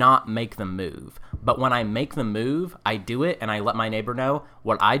don't not make the move. But when I make the move, I do it, and I let my neighbor know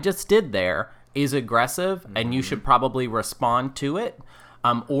what I just did there is aggressive, and you should probably respond to it,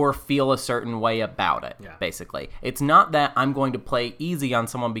 or feel a certain way about it, basically. It's not that I'm going to play easy on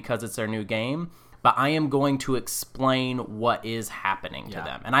someone because it's their new game, but I am going to explain what is happening to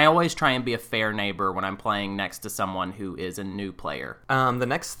them. And I always try and be a fair neighbor when I'm playing next to someone who is a new player. The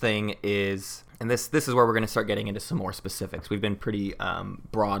next thing is, and this is where we're going to start getting into some more specifics. We've been pretty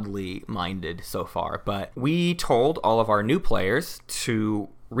broadly minded so far, but we told all of our new players to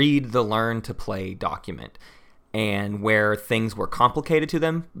read the Learn to Play document, and where things were complicated to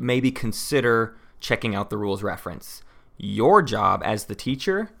them, maybe consider checking out the rules reference. Your job as the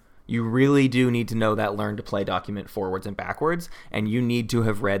teacher, you really do need to know that Learn to Play document forwards and backwards, and you need to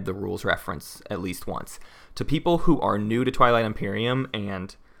have read the rules reference at least once. To people who are new to Twilight Imperium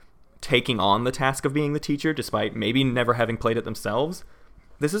and taking on the task of being the teacher, despite maybe never having played it themselves,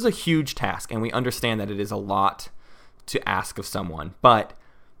 this is a huge task, and we understand that it is a lot to ask of someone, but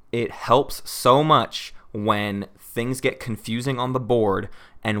it helps so much when things get confusing on the board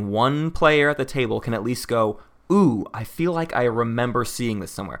and one player at the table can at least go, ooh, I feel like I remember seeing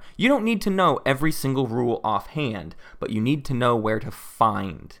this somewhere. You don't need to know every single rule offhand, but you need to know where to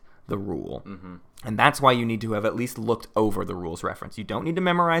find the rule. Mm-hmm. And that's why you need to have at least looked over the rules reference. You don't need to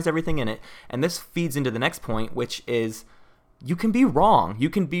memorize everything in it. And this feeds into the next point, which is you can be wrong. You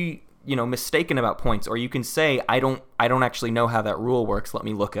can be mistaken about points, or you can say, I don't actually know how that rule works, let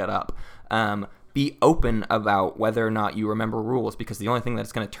me look it up. Be open about whether or not you remember rules, because the only thing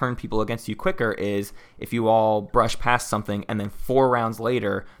that's going to turn people against you quicker is if you all brush past something and then 4 rounds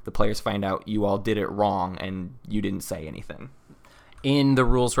later the players find out you all did it wrong and you didn't say anything. In the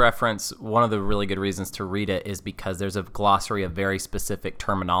rules reference, one of the really good reasons to read it is because there's a glossary of very specific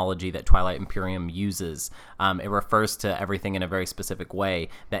terminology that Twilight Imperium uses. It refers to everything in a very specific way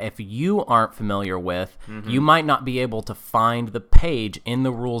that if you aren't familiar with, you might not be able to find the page in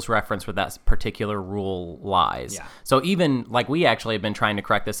the rules reference where that particular rule lies. Yeah. So even, like, we actually have been trying to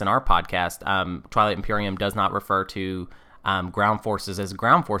correct this in our podcast, Twilight Imperium does not refer to ground forces as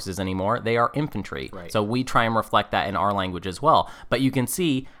ground forces anymore. They are infantry. Right. So we try and reflect that in our language as well. But you can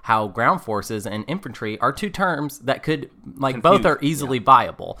see how ground forces and infantry are 2 terms that could, like, both are easily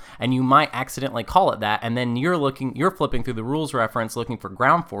viable. And you might accidentally call it that, and then you're flipping through the rules reference looking for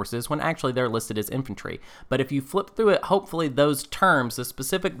ground forces when actually they're listed as infantry. But if you flip through it, hopefully those terms, the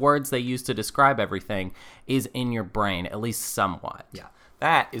specific words they use to describe everything, is in your brain, at least somewhat. Yeah.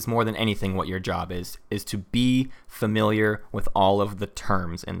 That is more than anything what your job is to be familiar with all of the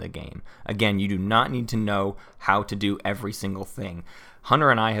terms in the game. Again, you do not need to know how to do every single thing. Hunter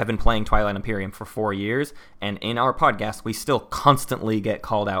and I have been playing Twilight Imperium for 4 years, and in our podcast, we still constantly get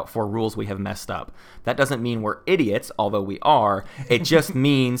called out for rules we have messed up. That doesn't mean we're idiots, although we are. It just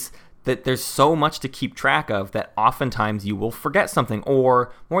means that there's so much to keep track of that oftentimes you will forget something,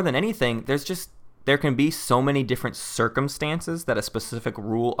 or more than anything, there can be so many different circumstances that a specific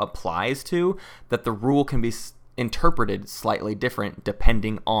rule applies to that the rule can be interpreted slightly different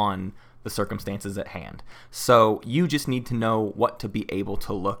depending on the circumstances at hand. So you just need to know what to be able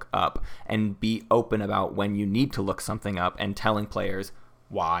to look up and be open about when you need to look something up and telling players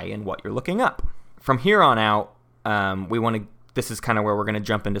why and what you're looking up. From here on out, this is kind of where we're going to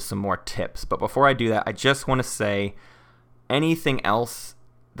jump into some more tips. But before I do that, I just want to say anything else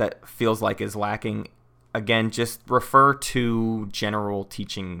that feels like is lacking, again, just refer to general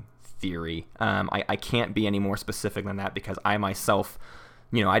teaching theory. I can't be any more specific than that because I myself,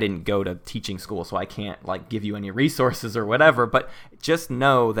 I didn't go to teaching school, so I can't give you any resources or whatever, but just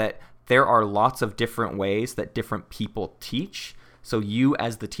know that there are lots of different ways that different people teach. So you,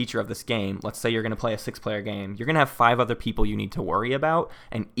 as the teacher of this game, let's say you're going to play a 6-player game, you're going to have 5 other people you need to worry about,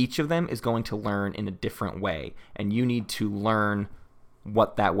 and each of them is going to learn in a different way, and you need to learn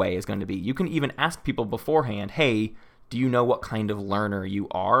what that way is going to be. You can even ask people beforehand, hey, do you know what kind of learner you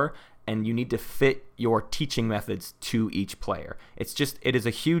are? And you need to fit your teaching methods to each player. It is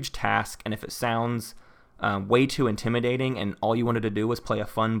a huge task, and if it sounds way too intimidating and all you wanted to do was play a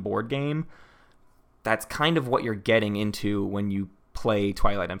fun board game, that's kind of what you're getting into when you play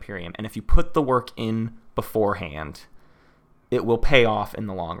Twilight Imperium. And if you put the work in beforehand, it will pay off in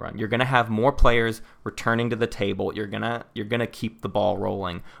the long run. You're going to have more players returning to the table. You're going to keep the ball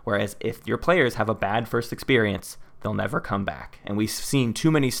rolling. Whereas if your players have a bad first experience, they'll never come back. And we've seen too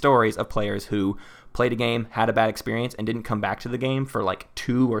many stories of players who played a game, had a bad experience, and didn't come back to the game for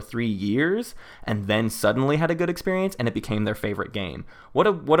 2 or 3 years, and then suddenly had a good experience, and it became their favorite game. What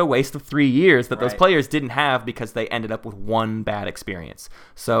a waste of 3 years that those players didn't have because they ended up with one bad experience.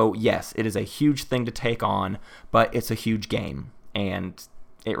 So yes, it is a huge thing to take on, but it's a huge game, and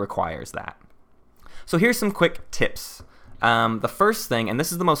it requires that. So here's some quick tips. The first thing, and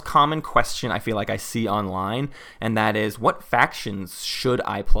this is the most common question I feel like I see online, and that is, what factions should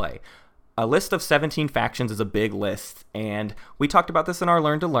I play? A list of 17 factions is a big list, and we talked about this in our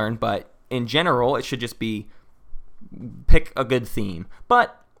Learn to Learn, but in general, it should just be pick a good theme.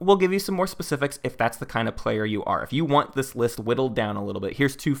 But we'll give you some more specifics if that's the kind of player you are. If you want this list whittled down a little bit,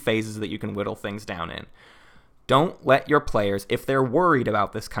 here's 2 phases that you can whittle things down in. Don't let your players, if they're worried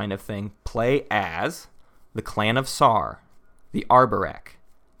about this kind of thing, play as the Clan of Sar, the Arborek,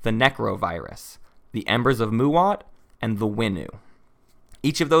 the Necrovirus, the Embers of Muwat, and the Winnu.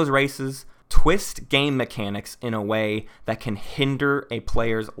 Each of those races twist game mechanics in a way that can hinder a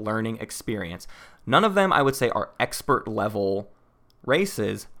player's learning experience. None of them, I would say, are expert level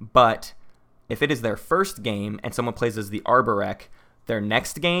races, but if it is their first game and someone plays as the Arborek, their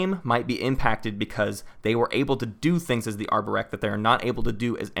next game might be impacted because they were able to do things as the Arborek that they're not able to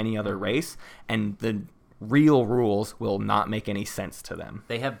do as any other race, and the real rules will not make any sense to them.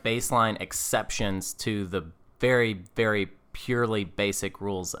 They have baseline exceptions to the very, very purely basic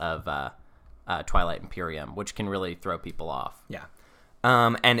rules of Twilight Imperium, which can really throw people off. Yeah.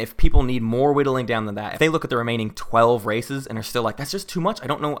 And if people need more whittling down than that, if they look at the remaining 12 races and are still like, that's just too much, I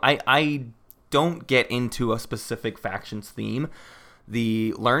don't know, I don't get into a specific factions theme.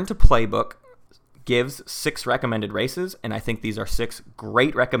 The Learn to Play book gives 6 recommended races, and I think these are 6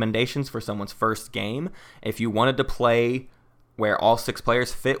 great recommendations for someone's first game. If you wanted to play where all 6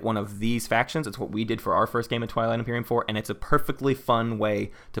 players fit one of these factions, it's what we did for our first game of Twilight Imperium 4, and it's a perfectly fun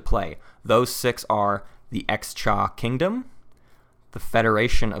way to play. Those 6 are the Xcha Kingdom, the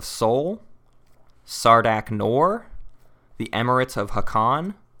Federation of Sol, Sardak Nor, the Emirates of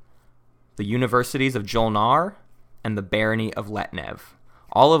Hakan, the Universities of Jolnar, and the Barony of Letnev.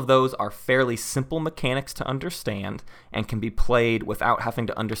 All of those are fairly simple mechanics to understand and can be played without having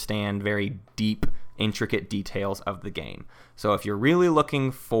to understand very deep, intricate details of the game. So if you're really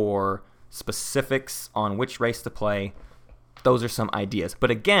looking for specifics on which race to play, those are some ideas.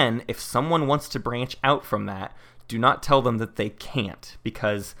 But again, if someone wants to branch out from that, do not tell them that they can't,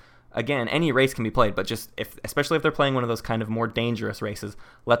 because again, any race can be played, but especially if they're playing one of those kind of more dangerous races,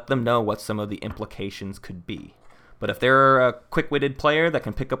 let them know what some of the implications could be. But if they're a quick-witted player that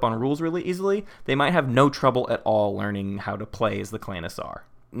can pick up on rules really easily, they might have no trouble at all learning how to play as the Clan of Sar.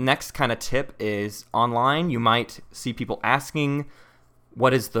 Next kind of tip is online. You might see people asking,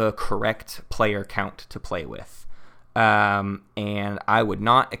 what is the correct player count to play with? And I would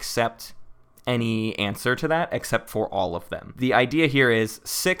not accept any answer to that except for all of them. The idea here is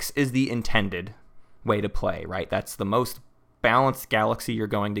 6 is the intended way to play, right? That's the most balanced galaxy you're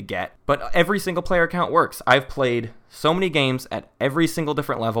going to get, but every single player count works. I've played so many games at every single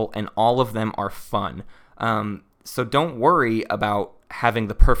different level, and all of them are fun. So don't worry about having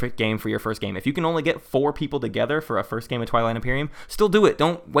the perfect game for your first game. If you can only get 4 people together for a first game of Twilight Imperium, still do it.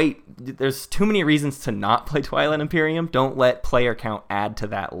 Don't wait. There's too many reasons to not play Twilight Imperium. Don't let player count add to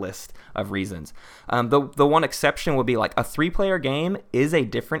that list of reasons. The one exception would be like a 3-player game is a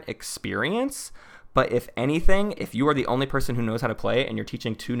different experience. But if anything, if you are the only person who knows how to play and you're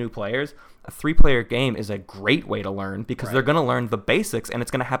teaching 2 new players, a 3-player game is a great way to learn because they're going to learn the basics and it's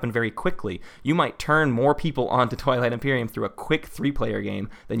going to happen very quickly. You might turn more people onto Twilight Imperium through a quick 3-player game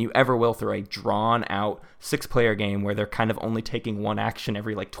than you ever will through a drawn-out 6-player game where they're kind of only taking one action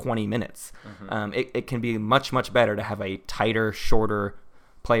every like 20 minutes. It can be much, much better to have a tighter, shorter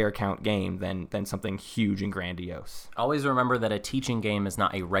player count game than something huge and grandiose. Always remember that a teaching game is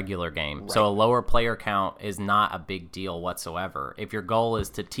not a regular game. Right. So a lower player count is not a big deal whatsoever. If your goal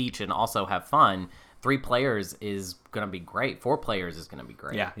is to teach and also have fun, 3 players is going to be great. 4 players is going to be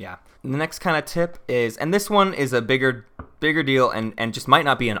great. Yeah. And the next kind of tip is, and this one is a bigger deal and just might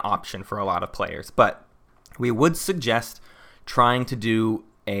not be an option for a lot of players, but we would suggest trying to do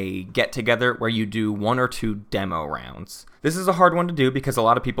a get-together where you do 1 or 2 demo rounds. This is a hard one to do because a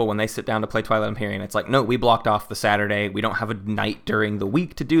lot of people, when they sit down to play Twilight Imperium, it's like, no, we blocked off the Saturday. We don't have a night during the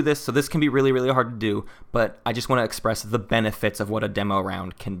week to do this, so this can be really, really hard to do. But I just want to express the benefits of what a demo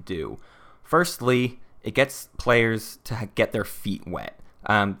round can do. Firstly, it gets players to get their feet wet.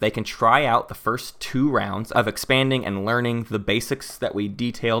 They can try out the first 2 rounds of expanding and learning the basics that we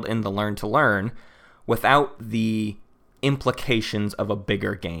detailed in the Learn to Learn without the implications of a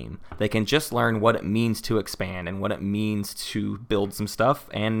bigger game. They can just learn what it means to expand and what it means to build some stuff,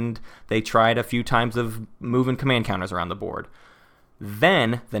 and they tried a few times of moving command counters around the board.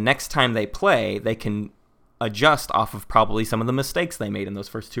 Then, the next time they play, they can adjust off of probably some of the mistakes they made in those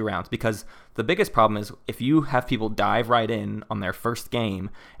first 2 rounds, because the biggest problem is if you have people dive right in on their first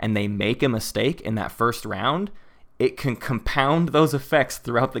game and they make a mistake in that first round, it can compound those effects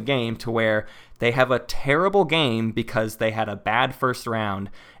throughout the game to where they have a terrible game because they had a bad first round,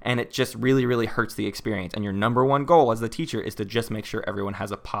 and it just really, really hurts the experience. And your number one goal as the teacher is to just make sure everyone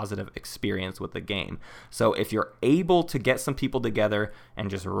has a positive experience with the game. So if you're able to get some people together and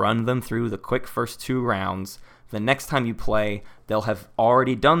just run them through the quick first 2 rounds, the next time you play, they'll have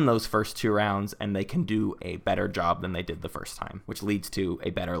already done those first 2 rounds and they can do a better job than they did the first time, which leads to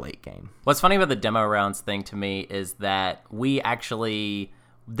a better late game. What's funny about the demo rounds thing to me is that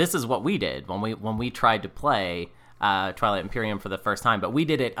this is what we did when we tried to play Twilight Imperium for the first time, but we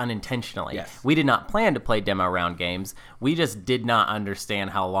did it unintentionally. Yes. We did not plan to play demo round games. We just did not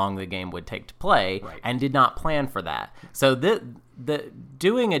understand how long the game would take to play, and did not plan for that. So the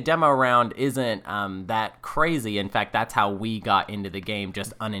doing a demo round isn't that crazy. In fact, that's how we got into the game,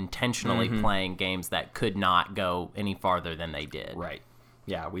 just unintentionally playing games that could not go any farther than they did. Right.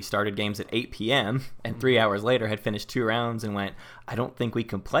 Yeah, we started games at 8 p.m. and 3 hours later had finished 2 rounds and went, I don't think we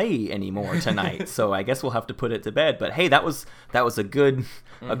can play anymore tonight, so I guess we'll have to put it to bed. But hey, that was a good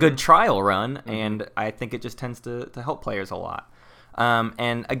trial run, and I think it just tends to help players a lot.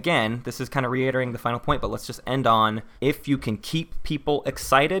 And again, this is kind of reiterating the final point, but let's just end on, if you can keep people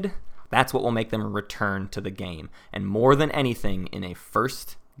excited, that's what will make them return to the game. And more than anything, in a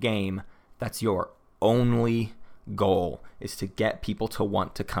first game, that's your only goal, is to get people to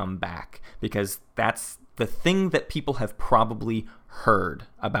want to come back, because that's the thing that people have probably heard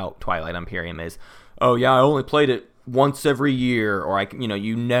about Twilight Imperium is, oh yeah, I only played it once every year, or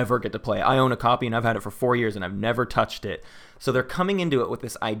you never get to play it. I own a copy and I've had it for 4 years and I've never touched it. So they're coming into it with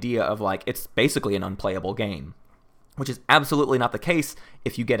this idea of like, it's basically an unplayable game, which is absolutely not the case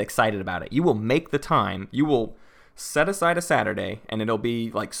if you get excited about it. You will make the time, you will set aside a Saturday, and it'll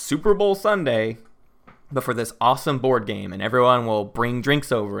be like Super Bowl Sunday, but for this awesome board game, and everyone will bring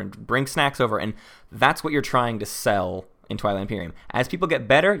drinks over and bring snacks over, and that's what you're trying to sell in Twilight Imperium. As people get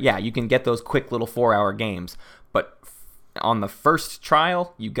better, yeah, you can get those quick little 4-hour games, but on the first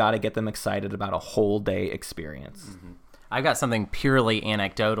trial, you got to get them excited about a whole day experience. Mm-hmm. I've got something purely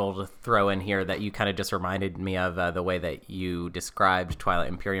anecdotal to throw in here that you kind of just reminded me of the way that you described Twilight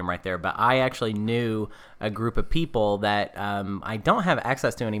Imperium right there. But I actually knew a group of people that I don't have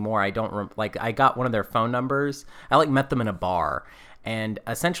access to anymore. I got one of their phone numbers. I met them in a bar. And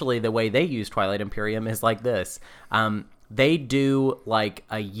essentially the way they use Twilight Imperium is like this. They do like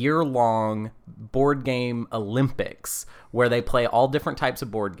a year-long board game Olympics where they play all different types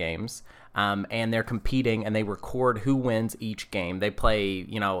of board games. And they're competing, and they record who wins each game. They play,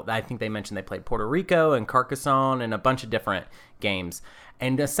 I think they mentioned they played Puerto Rico and Carcassonne and a bunch of different games.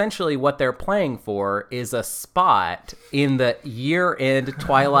 And essentially what they're playing for is a spot in the year-end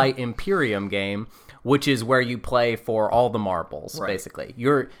Twilight Imperium game, which is where you play for all the marbles, basically.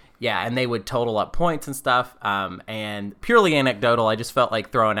 Yeah, and they would total up points and stuff. And purely anecdotal, I just felt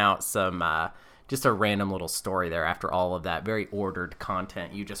like throwing out some just a random little story there after all of that very ordered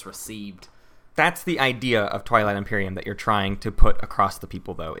content you just received. That's the idea of Twilight Imperium that you're trying to put across the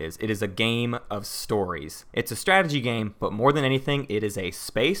people, though, is it is a game of stories. It's a strategy game, but more than anything, it is a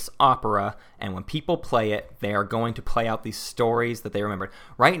space opera, and when people play it, they are going to play out these stories that they remembered.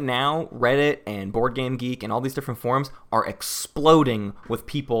 Right now, Reddit and Board Game Geek and all these different forums are exploding with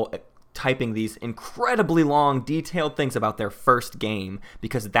people typing these incredibly long, detailed things about their first game,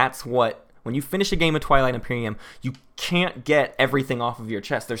 because that's what... When you finish a game of Twilight Imperium, you can't get everything off of your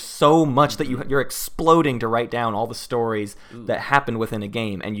chest. There's so much that you're exploding to write down all the stories that happened within a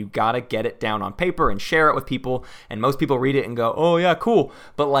game, and you gotta get it down on paper and share it with people, and most people read it and go, oh yeah, cool,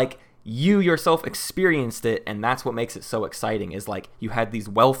 but like, you yourself experienced it, and that's what makes it so exciting, is like, you had these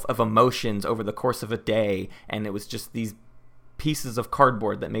wealth of emotions over the course of a day, and it was just these pieces of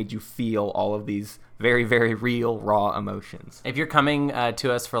cardboard that made you feel all of these very, very real, raw emotions. If you're coming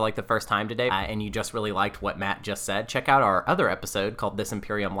to us for like the first time today and you just really liked what Matt just said, check out our other episode called This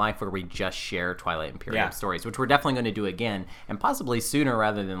Imperium Life, where we just share Twilight Imperium stories, which we're definitely going to do again, and possibly sooner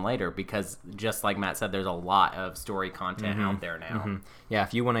rather than later, because just like Matt said, there's a lot of story content out there now. Yeah,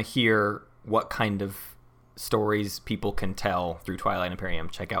 if you want to hear what kind of stories people can tell through Twilight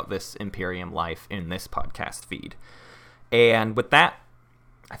Imperium, check out This Imperium Life in this podcast feed. And with that,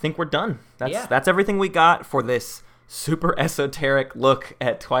 I think we're done. That's everything we got for this super esoteric look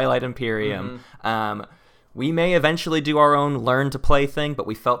at Twilight Imperium. We may eventually do our own learn to play thing, but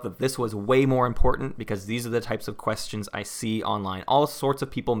we felt that this was way more important because these are the types of questions I see online. All sorts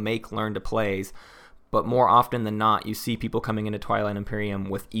of people make learn to plays, but more often than not, you see people coming into Twilight Imperium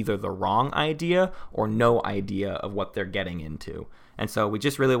with either the wrong idea or no idea of what they're getting into. And so we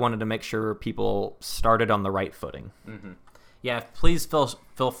just really wanted to make sure people started on the right footing. Yeah, please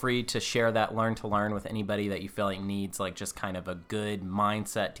feel free to share that learn to learn with anybody that you feel like needs like just kind of a good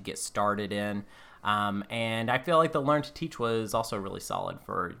mindset to get started in. And I feel like the learn to teach was also really solid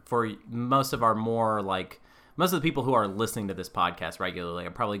for most of our most of the people who are listening to this podcast regularly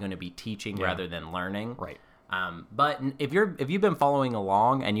are probably going to be teaching rather than learning. Right. But if you've been following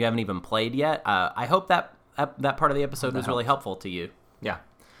along and you haven't even played yet, I hope that part of the episode was really helpful to you. Yeah.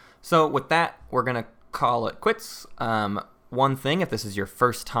 So with that, we're going to call it quits. One thing, if this is your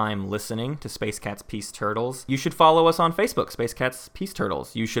first time listening to Space Cats Peace Turtles, you should follow us on Facebook, Space Cats Peace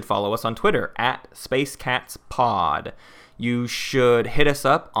Turtles. You should follow us on Twitter, @SpaceCatsPod. You should hit us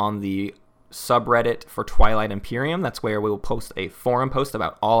up on the subreddit for Twilight Imperium. That's where we will post a forum post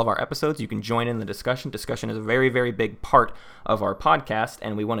about all of our episodes. You can join in the discussion. Discussion is a very, very big part of our podcast,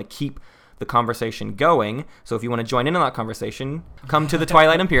 and we want to keep the conversation going. So if you want to join in on that conversation, come to the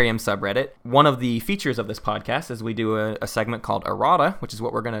Twilight Imperium subreddit. One of the features of this podcast is we do a segment called Errata, which is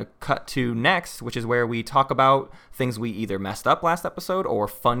what we're going to cut to next, which is where we talk about things we either messed up last episode or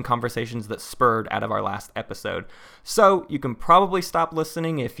fun conversations that spurred out of our last episode. So you can probably stop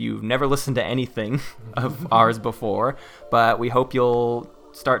listening if you've never listened to anything of ours before, but we hope you'll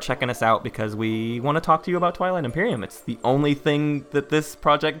start checking us out because we want to talk to you about Twilight Imperium. It's the only thing that this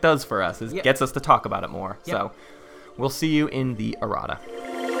project does for us, is gets us to talk about it more. So we'll see you in the errata.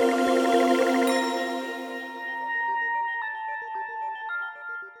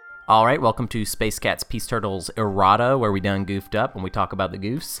 All right, welcome to Space Cats Peace Turtles Errata, where we done goofed up and we talk about the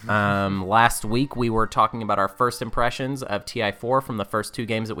goofs. Last week we were talking about our first impressions of TI4 from the first two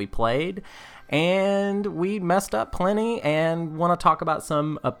games that we played, and we messed up plenty and want to talk about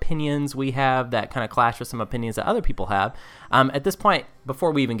some opinions we have that kind of clash with some opinions that other people have. At this point,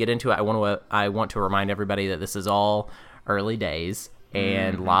 before we even get into it, I want to remind everybody that this is all early days,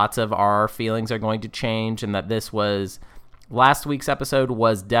 and lots of our feelings are going to change, and that last week's episode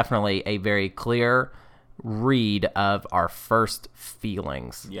was definitely a very clear read of our first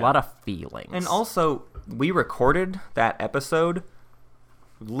feelings. A lot of feelings. And also, we recorded that episode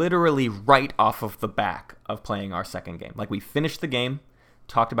literally right off of the back of playing our second game. Like, we finished the game,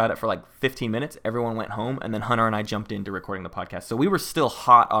 talked about it for like 15 minutes, everyone went home, and then Hunter and I jumped into recording the podcast. So we were still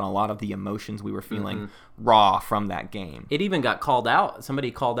hot on a lot of the emotions we were feeling raw from that game. It even got called out.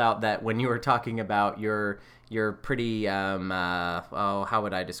 Somebody called out that when you were talking about your pretty, how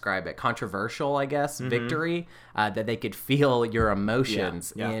would I describe it? Controversial, I guess, victory, that they could feel your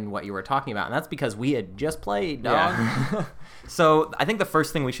emotions in what you were talking about. And that's because we had just played, dog. Yeah. So I think the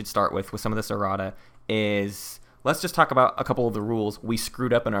first thing we should start with some of this errata is, let's just talk about a couple of the rules we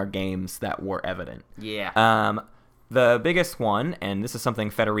screwed up in our games that were evident. Yeah. The biggest one, and this is something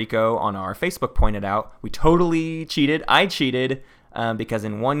Federico on our Facebook pointed out, we totally cheated. I cheated because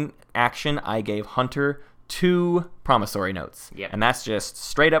in one action I gave Hunter 2 promissory notes. Yep. And that's just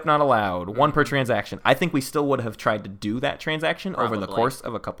straight up not allowed. One per transaction. I think we still would have tried to do that transaction over the Probably. course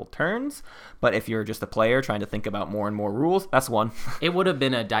of a couple turns. But if you're just a player trying to think about more and more rules, that's one. It would have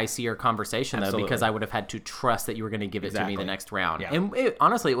been a dicier conversation, though, Absolutely. because I would have had to trust that you were going to give it to me the next round. Yeah. And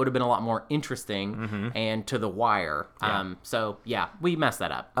honestly, it would have been a lot more interesting and to the wire. So, yeah, we messed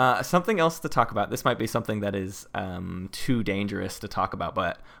that up. Something else to talk about. This might be something that is too dangerous to talk about,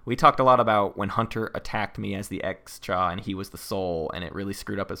 but we talked a lot about when Hunter attacked me as the extra and he was the soul, and it really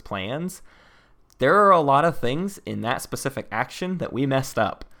screwed up his plans. There are a lot of things in that specific action that we messed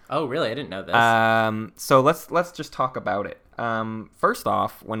up. Oh, really? I didn't know this. So let's just talk about it. First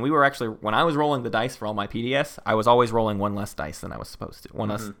off, when I was rolling the dice for all my PDS, I was always rolling one less dice than I was supposed to. One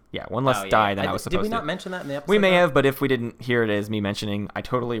less die than I was supposed to. Did we not mention that in the episode? We may have, but if we didn't hear it as me mentioning, I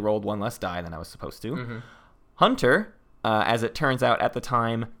totally rolled one less die than I was supposed to. Hunter, as it turns out at the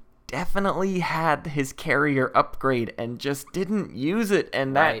time, definitely had his carrier upgrade and just didn't use it,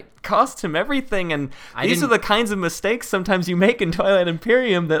 and that cost him everything. And these are the kinds of mistakes sometimes you make in Twilight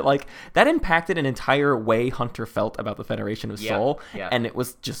Imperium that impacted an entire way Hunter felt about the Federation of Sol, and it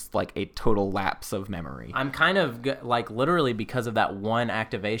was just like a total lapse of memory. I'm kind of literally because of that one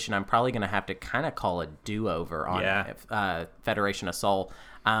activation, I'm probably going to have to kind of call a do-over on Federation of Sol.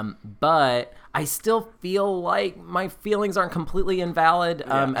 But I still feel like my feelings aren't completely invalid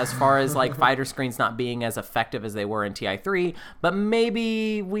as far as fighter screens not being as effective as they were in TI3, but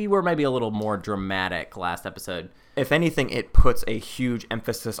maybe we were maybe a little more dramatic last episode. If anything, it puts a huge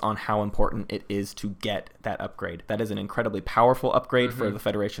emphasis on how important it is to get that upgrade. That is an incredibly powerful upgrade for the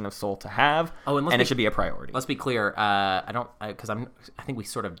Federation of Sol to have, and it should be a priority. Let's be clear. I think we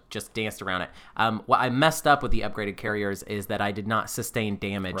sort of just danced around it. What I messed up with the upgraded carriers is that I did not sustain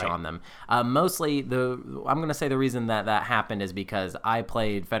damage on them. Mostly, I'm going to say the reason that happened is because I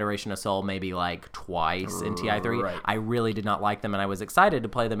played Federation of Sol maybe twice in TI3. Right. I really did not like them, and I was excited to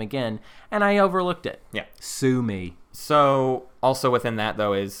play them again, and I overlooked it. Yeah. Sue me. So, also within that,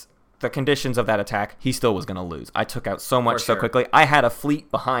 though, is the conditions of that attack, he still was going to lose. I took out so much so quickly. I had a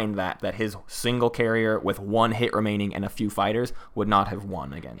fleet behind that his single carrier with one hit remaining and a few fighters would not have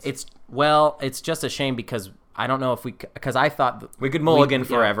won against. It's just a shame because I don't know if because I thought we could mulligan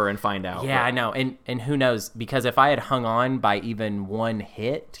forever and find out. Yeah, I know. And who knows, because if I had hung on by even one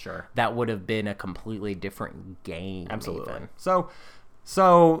hit, that would have been a completely different game. Absolutely. Even.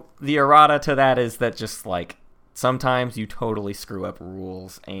 So the errata to that is that just sometimes you totally screw up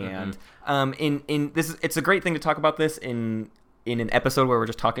rules, and it's a great thing to talk about this in an episode where we're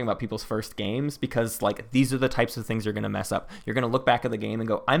just talking about people's first games, because these are the types of things you're going to mess up. You're going to look back at the game and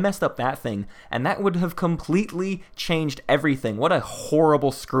go, I messed up that thing, and that would have completely changed everything. What a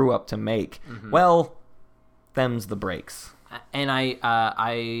horrible screw up to make. Well, them's the breaks. And I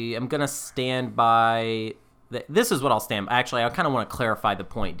am going to stand by this is what I'll stand by. Actually, I kind of want to clarify the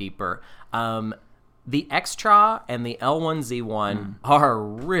point deeper. The Extra and the L1Z1 are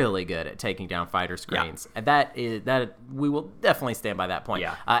really good at taking down fighter screens. And that we will definitely stand by that point.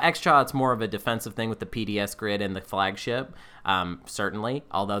 Extra, it's more of a defensive thing with the PDS grid and the flagship. Certainly,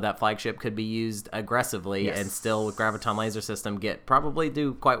 although that flagship could be used aggressively and still with Graviton Laser System probably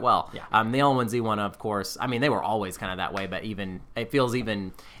do quite well. The L1Z1, of course, I mean, they were always kind of that way, but it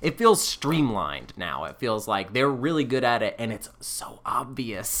feels streamlined now. It feels like they're really good at it, and it's so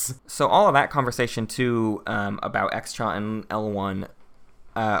obvious. So all of that conversation too about Extra and L1,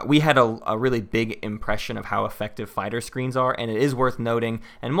 we had a really big impression of how effective fighter screens are, and it is worth noting,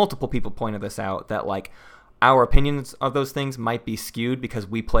 and multiple people pointed this out, that our opinions of those things might be skewed because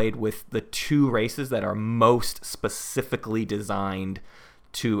we played with the two races that are most specifically designed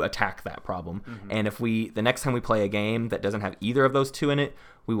to attack that problem. And if the next time we play a game that doesn't have either of those two in it,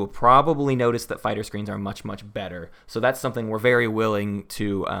 we will probably notice that fighter screens are much, much better. So that's something we're very willing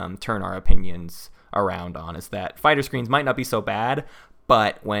to turn our opinions around on, is that fighter screens might not be so bad,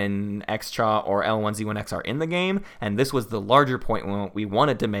 but when Extra or L1Z1X are in the game, and this was the larger point we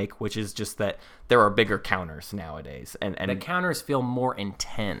wanted to make, which is just that there are bigger counters nowadays. And the counters feel more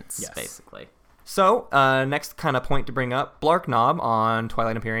intense, basically. So, next kind of point to bring up, Blarknob on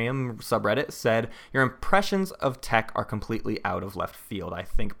Twilight Imperium subreddit said, your impressions of tech are completely out of left field. I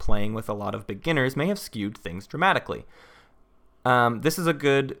think playing with a lot of beginners may have skewed things dramatically. This is a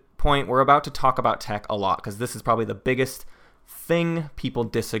good point. We're about to talk about tech a lot, because this is probably the biggest thing people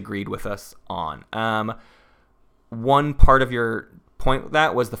disagreed with us on. One part of your point with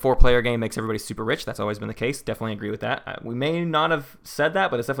that was the 4-player game makes everybody super rich. That's always been the case. Definitely agree with that. We may not have said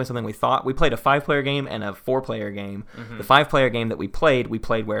that, but it's definitely something we thought. We played a 5-player game and a 4-player game. The 5-player game that we played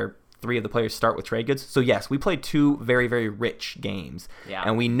where 3 of the players start with trade goods. So yes, we played 2 very, very rich games.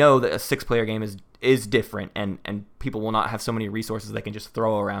 And we know that a 6-player game is different, and people will not have so many resources they can just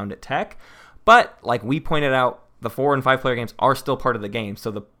throw around at tech. But like we pointed out, the 4 and 5 player games are still part of the game,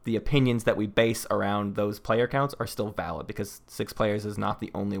 so the opinions that we base around those player counts are still valid, because 6 players is not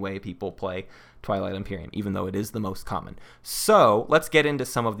the only way people play Twilight Imperium, even though it is the most common. So let's get into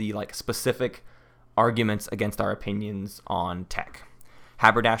some of the like specific arguments against our opinions on tech.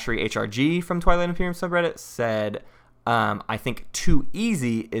 Haberdashery HRG from Twilight Imperium subreddit said, I think too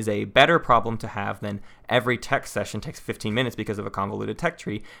easy is a better problem to have than every tech session takes 15 minutes because of a convoluted tech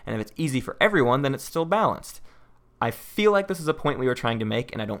tree, and if it's easy for everyone, then it's still balanced. I feel like this is a point we were trying to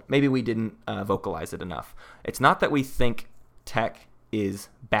make, and maybe we didn't vocalize it enough. It's not that we think tech is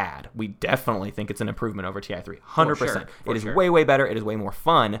bad. We definitely think it's an improvement over TI3. 100%. It is way, way better. It is way more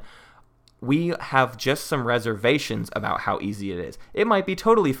fun. We have just some reservations about how easy it is. It might be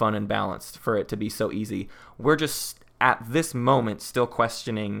totally fun and balanced for it to be so easy. We're just, at this moment, still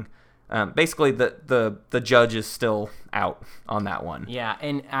questioning. Basically, the judge is still out on that one. Yeah,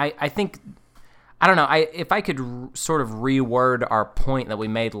 and I think... I don't know. If I could sort of reword our point that we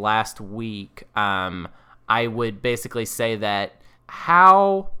made last week, I would basically say that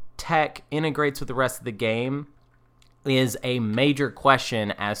how tech integrates with the rest of the game is a major question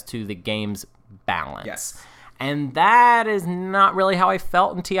as to the game's balance. Yes. And that is not really how I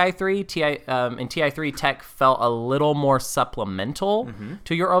felt in TI3. In TI3, tech felt a little more supplemental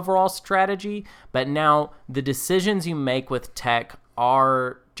to your overall strategy. But now the decisions you make with tech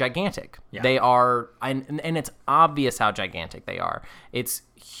are gigantic. Yeah. They are, and it's obvious how gigantic they are. It's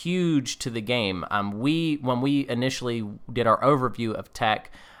huge to the game. When we initially did our overview of tech,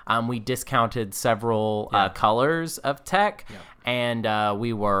 we discounted several colors of tech, and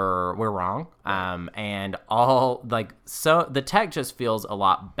we're wrong. And all so the tech just feels a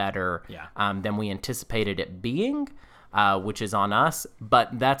lot better than we anticipated it being, which is on us.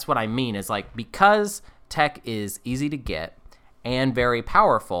 But that's what I mean is because tech is easy to get and very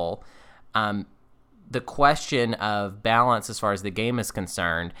powerful, the question of balance as far as the game is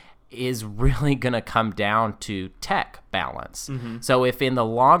concerned is really going to come down to tech balance. So if in the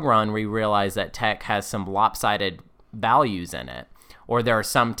long run we realize that tech has some lopsided values in it, or there are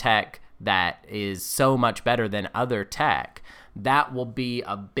some tech that is so much better than other tech, that will be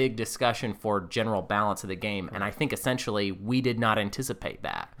a big discussion for general balance of the game. And I think essentially we did not anticipate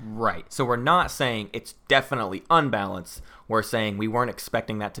that. Right. So we're not saying it's definitely unbalanced. We're saying we weren't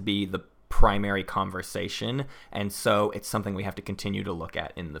expecting that to be the primary conversation. And so it's something we have to continue to look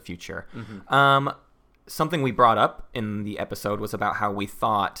at in the future. Something we brought up in the episode was about how we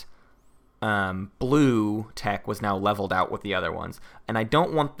thought blue tech was now leveled out with the other ones. And I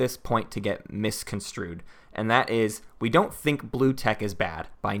don't want this point to get misconstrued. And that is, we don't think blue tech is bad.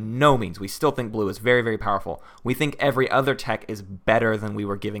 By no means. We still think blue is very, very powerful. We think every other tech is better than we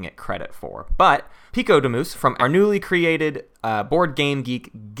were giving it credit for. But Pico de Moose from our newly created Board Game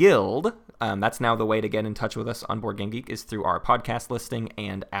Geek Guild, that's now the way to get in touch with us on Board Game Geek, is through our podcast listing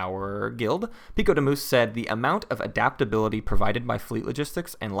and our guild. Pico de Moose said, the amount of adaptability provided by Fleet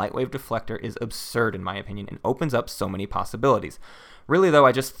Logistics and Lightwave Deflector is absurd in my opinion and opens up so many possibilities. Really, though,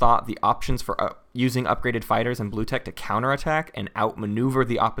 I just thought the options for using upgraded fighters and blue tech to counterattack and outmaneuver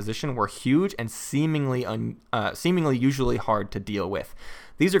the opposition were huge and seemingly usually hard to deal with.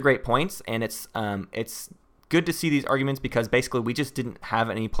 These are great points, and it's good to see these arguments because basically we just didn't have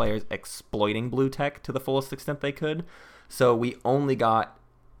any players exploiting blue tech to the fullest extent they could. So we only got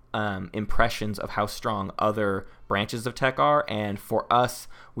impressions of how strong other branches of tech are, and for us,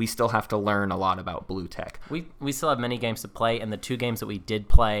 we still have to learn a lot about blue tech. We still have many games to play, and the 2 games that we did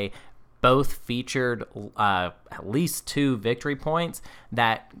play both featured at least 2 victory points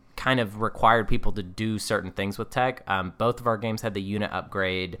that kind of required people to do certain things with tech. Both of our games had the unit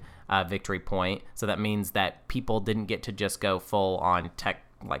upgrade victory point, so that means that people didn't get to just go full on tech,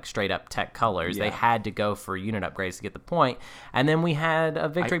 like straight up tech colors. They had to go for unit upgrades to get the point. And then we had a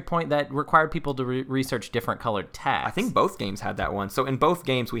victory point that required people to research different colored tech. I think both games had that one. So in both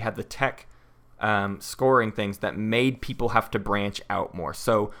games, we had the tech scoring things that made people have to branch out more.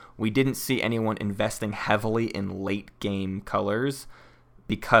 So we didn't see anyone investing heavily in late game colors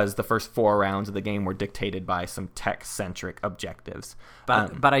because the first 4 rounds of the game were dictated by some tech-centric objectives.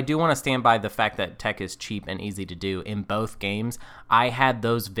 But I do want to stand by the fact that tech is cheap and easy to do. In both games, I had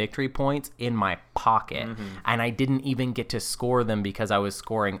those victory points in my pocket, and I didn't even get to score them because I was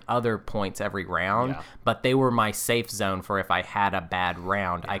scoring other points every round, but they were my safe zone for if I had a bad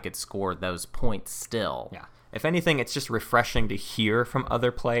round, I could score those points still. Yeah. If anything, it's just refreshing to hear from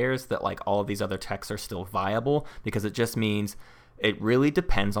other players that all of these other techs are still viable, because it just means it really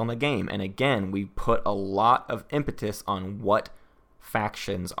depends on the game. And again, we put a lot of impetus on what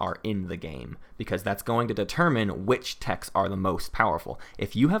factions are in the game, because that's going to determine which techs are the most powerful.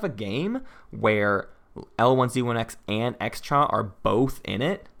 If you have a game where L1Z1X and XCHA are both in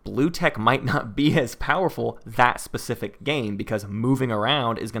it, blue tech might not be as powerful that specific game, because moving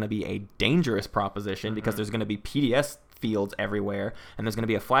around is going to be a dangerous proposition, because there's going to be PDS fields everywhere, and there's going to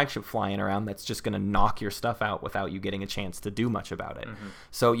be a flagship flying around that's just going to knock your stuff out without you getting a chance to do much about it.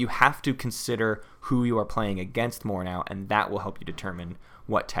 So you have to consider who you are playing against more now, and that will help you determine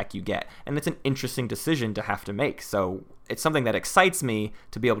what tech you get. And it's an interesting decision to have to make. So it's something that excites me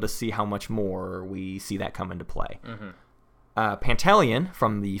to be able to see how much more we see that come into play. Pantaleon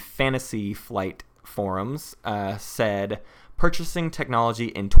from the Fantasy Flight forums said, purchasing technology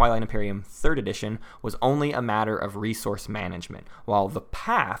in Twilight Imperium 3rd Edition was only a matter of resource management, while the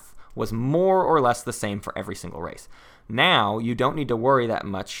path was more or less the same for every single race. Now, you don't need to worry that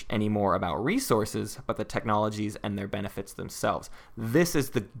much anymore about resources, but the technologies and their benefits themselves. This is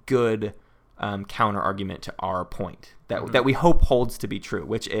the good counter-argument to our point that we hope holds to be true,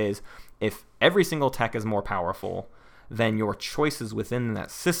 which is if every single tech is more powerful, then your choices within that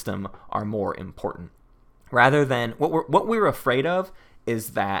system are more important. Rather than what we're afraid of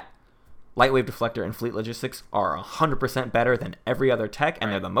is that Lightwave Deflector and Fleet Logistics are 100% better than every other tech,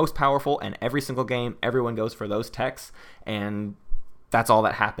 and they're the most powerful, and every single game, everyone goes for those techs, and that's all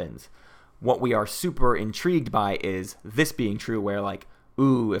that happens. What we are super intrigued by is this being true, where like,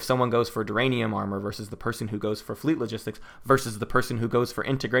 ooh, if someone goes for Duranium Armor versus the person who goes for Fleet Logistics versus the person who goes for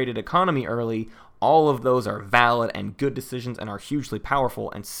Integrated Economy early, all of those are valid and good decisions and are hugely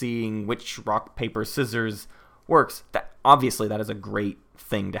powerful, and seeing which rock, paper, scissors works, that obviously that is a great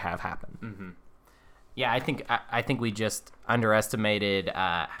thing to have happen. Yeah, I think we just underestimated,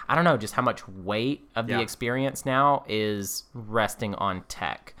 I don't know, just how much weight of the experience now is resting on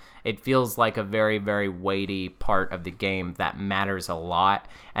tech. It feels like a very, very weighty part of the game that matters a lot,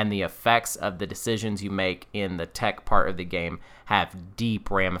 and the effects of the decisions you make in the tech part of the game have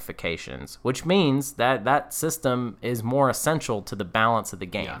deep ramifications, which means that that system is more essential to the balance of the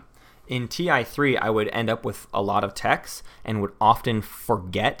game. Yeah. In TI3, I would end up with a lot of techs and would often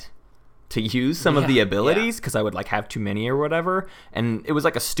forget to use some of the abilities because I would like have too many or whatever, and it was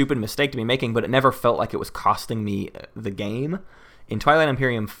like a stupid mistake to be making, but it never felt like it was costing me the game. In Twilight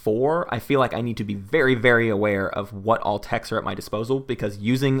Imperium 4, I feel like I need to be very, very aware of what all techs are at my disposal, because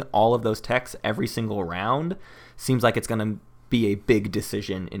using all of those techs every single round seems like it's going to be a big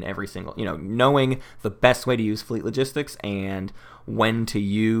decision in every single, knowing the best way to use Fleet Logistics and when to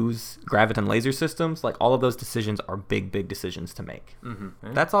use Graviton laser systems, like all of those decisions are big decisions to make.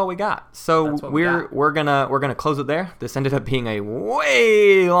 That's all we got. So we're gonna close it there. This ended up being a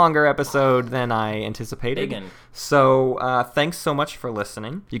way longer episode than I anticipated. So thanks so much for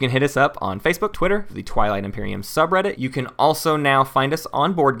listening. You can hit us up on Facebook, Twitter, the Twilight Imperium subreddit. You can also now find us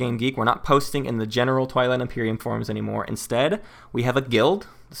on Board Game Geek. We're not posting in the general Twilight Imperium forums anymore. Instead, we have a guild,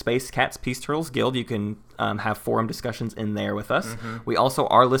 the Space Cats Peace Turtles Guild. You can have forum discussions in there with us. We also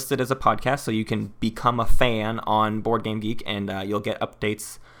are listed as a podcast, so you can become a fan on Board Game Geek, and you'll get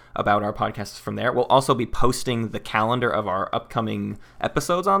updates about our podcasts from there. We'll also be posting the calendar of our upcoming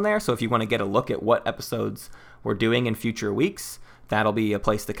episodes on there, so if you want to get a look at what episodes we're doing in future weeks, that'll be a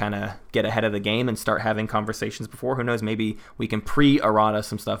place to kind of get ahead of the game and start having conversations before. Who knows, maybe we can pre-errata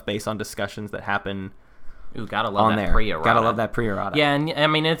some stuff based on discussions that happen. Ooh, gotta love that pre-errata. Gotta love that pre-errata. Yeah, and I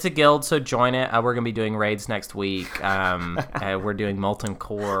mean, it's a guild, so join it. We're gonna be doing raids next week. We're doing Molten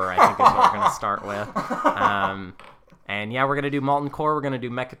Core, I think is what we're gonna start with. And yeah, we're gonna do Molten Core. We're gonna do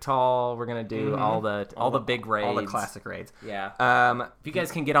Mechatol. We're gonna do all the big raids, all the classic raids. Yeah. If you guys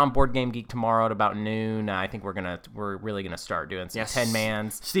can get on Board Game Geek tomorrow at about noon, I think we're really gonna start doing some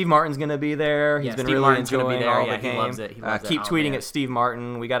 10-mans. Steve Martin's gonna be there. He's been Steve really Martin's enjoying be there. all Yeah, the game. He loves it. He loves keep it. tweeting at Steve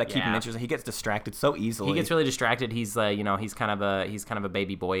Martin. We gotta keep him interested. He gets distracted so easily. He gets really distracted. He's he's kind of a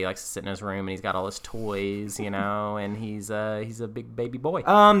baby boy. He likes to sit in his room and he's got all his toys, and he's a big baby boy.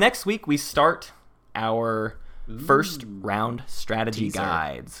 Next week we start our first round strategy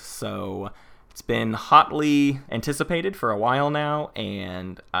guides. So it's been hotly anticipated for a while now,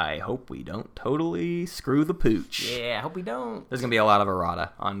 and I hope we don't totally screw the pooch. Yeah, I hope we don't. There's gonna be a lot of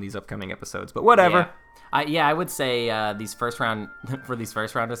errata on these upcoming episodes, but whatever. I would say these first round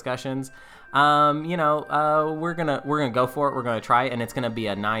discussions, we're gonna go for it. We're gonna try it, and it's gonna be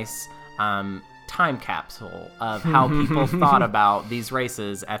a nice time capsule of how people thought about these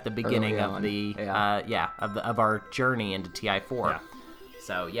races at the beginning of the of our journey into TI4.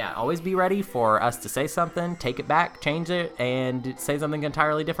 So always be ready for us to say something, take it back, change it, and say something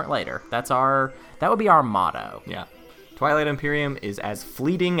entirely different later. That would be our motto. Yeah. Twilight Imperium is as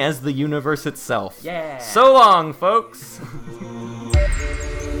fleeting as the universe itself. Yeah. So long, folks.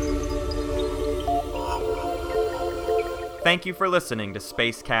 Thank you for listening to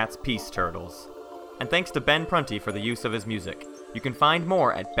Space Cat's Peace Turtles. And thanks to Ben Prunty for the use of his music. You can find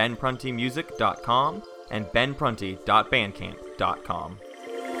more at benpruntymusic.com and benprunty.bandcamp.com.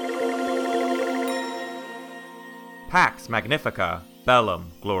 Pax Magnifica,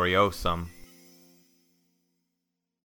 Bellum Gloriosum.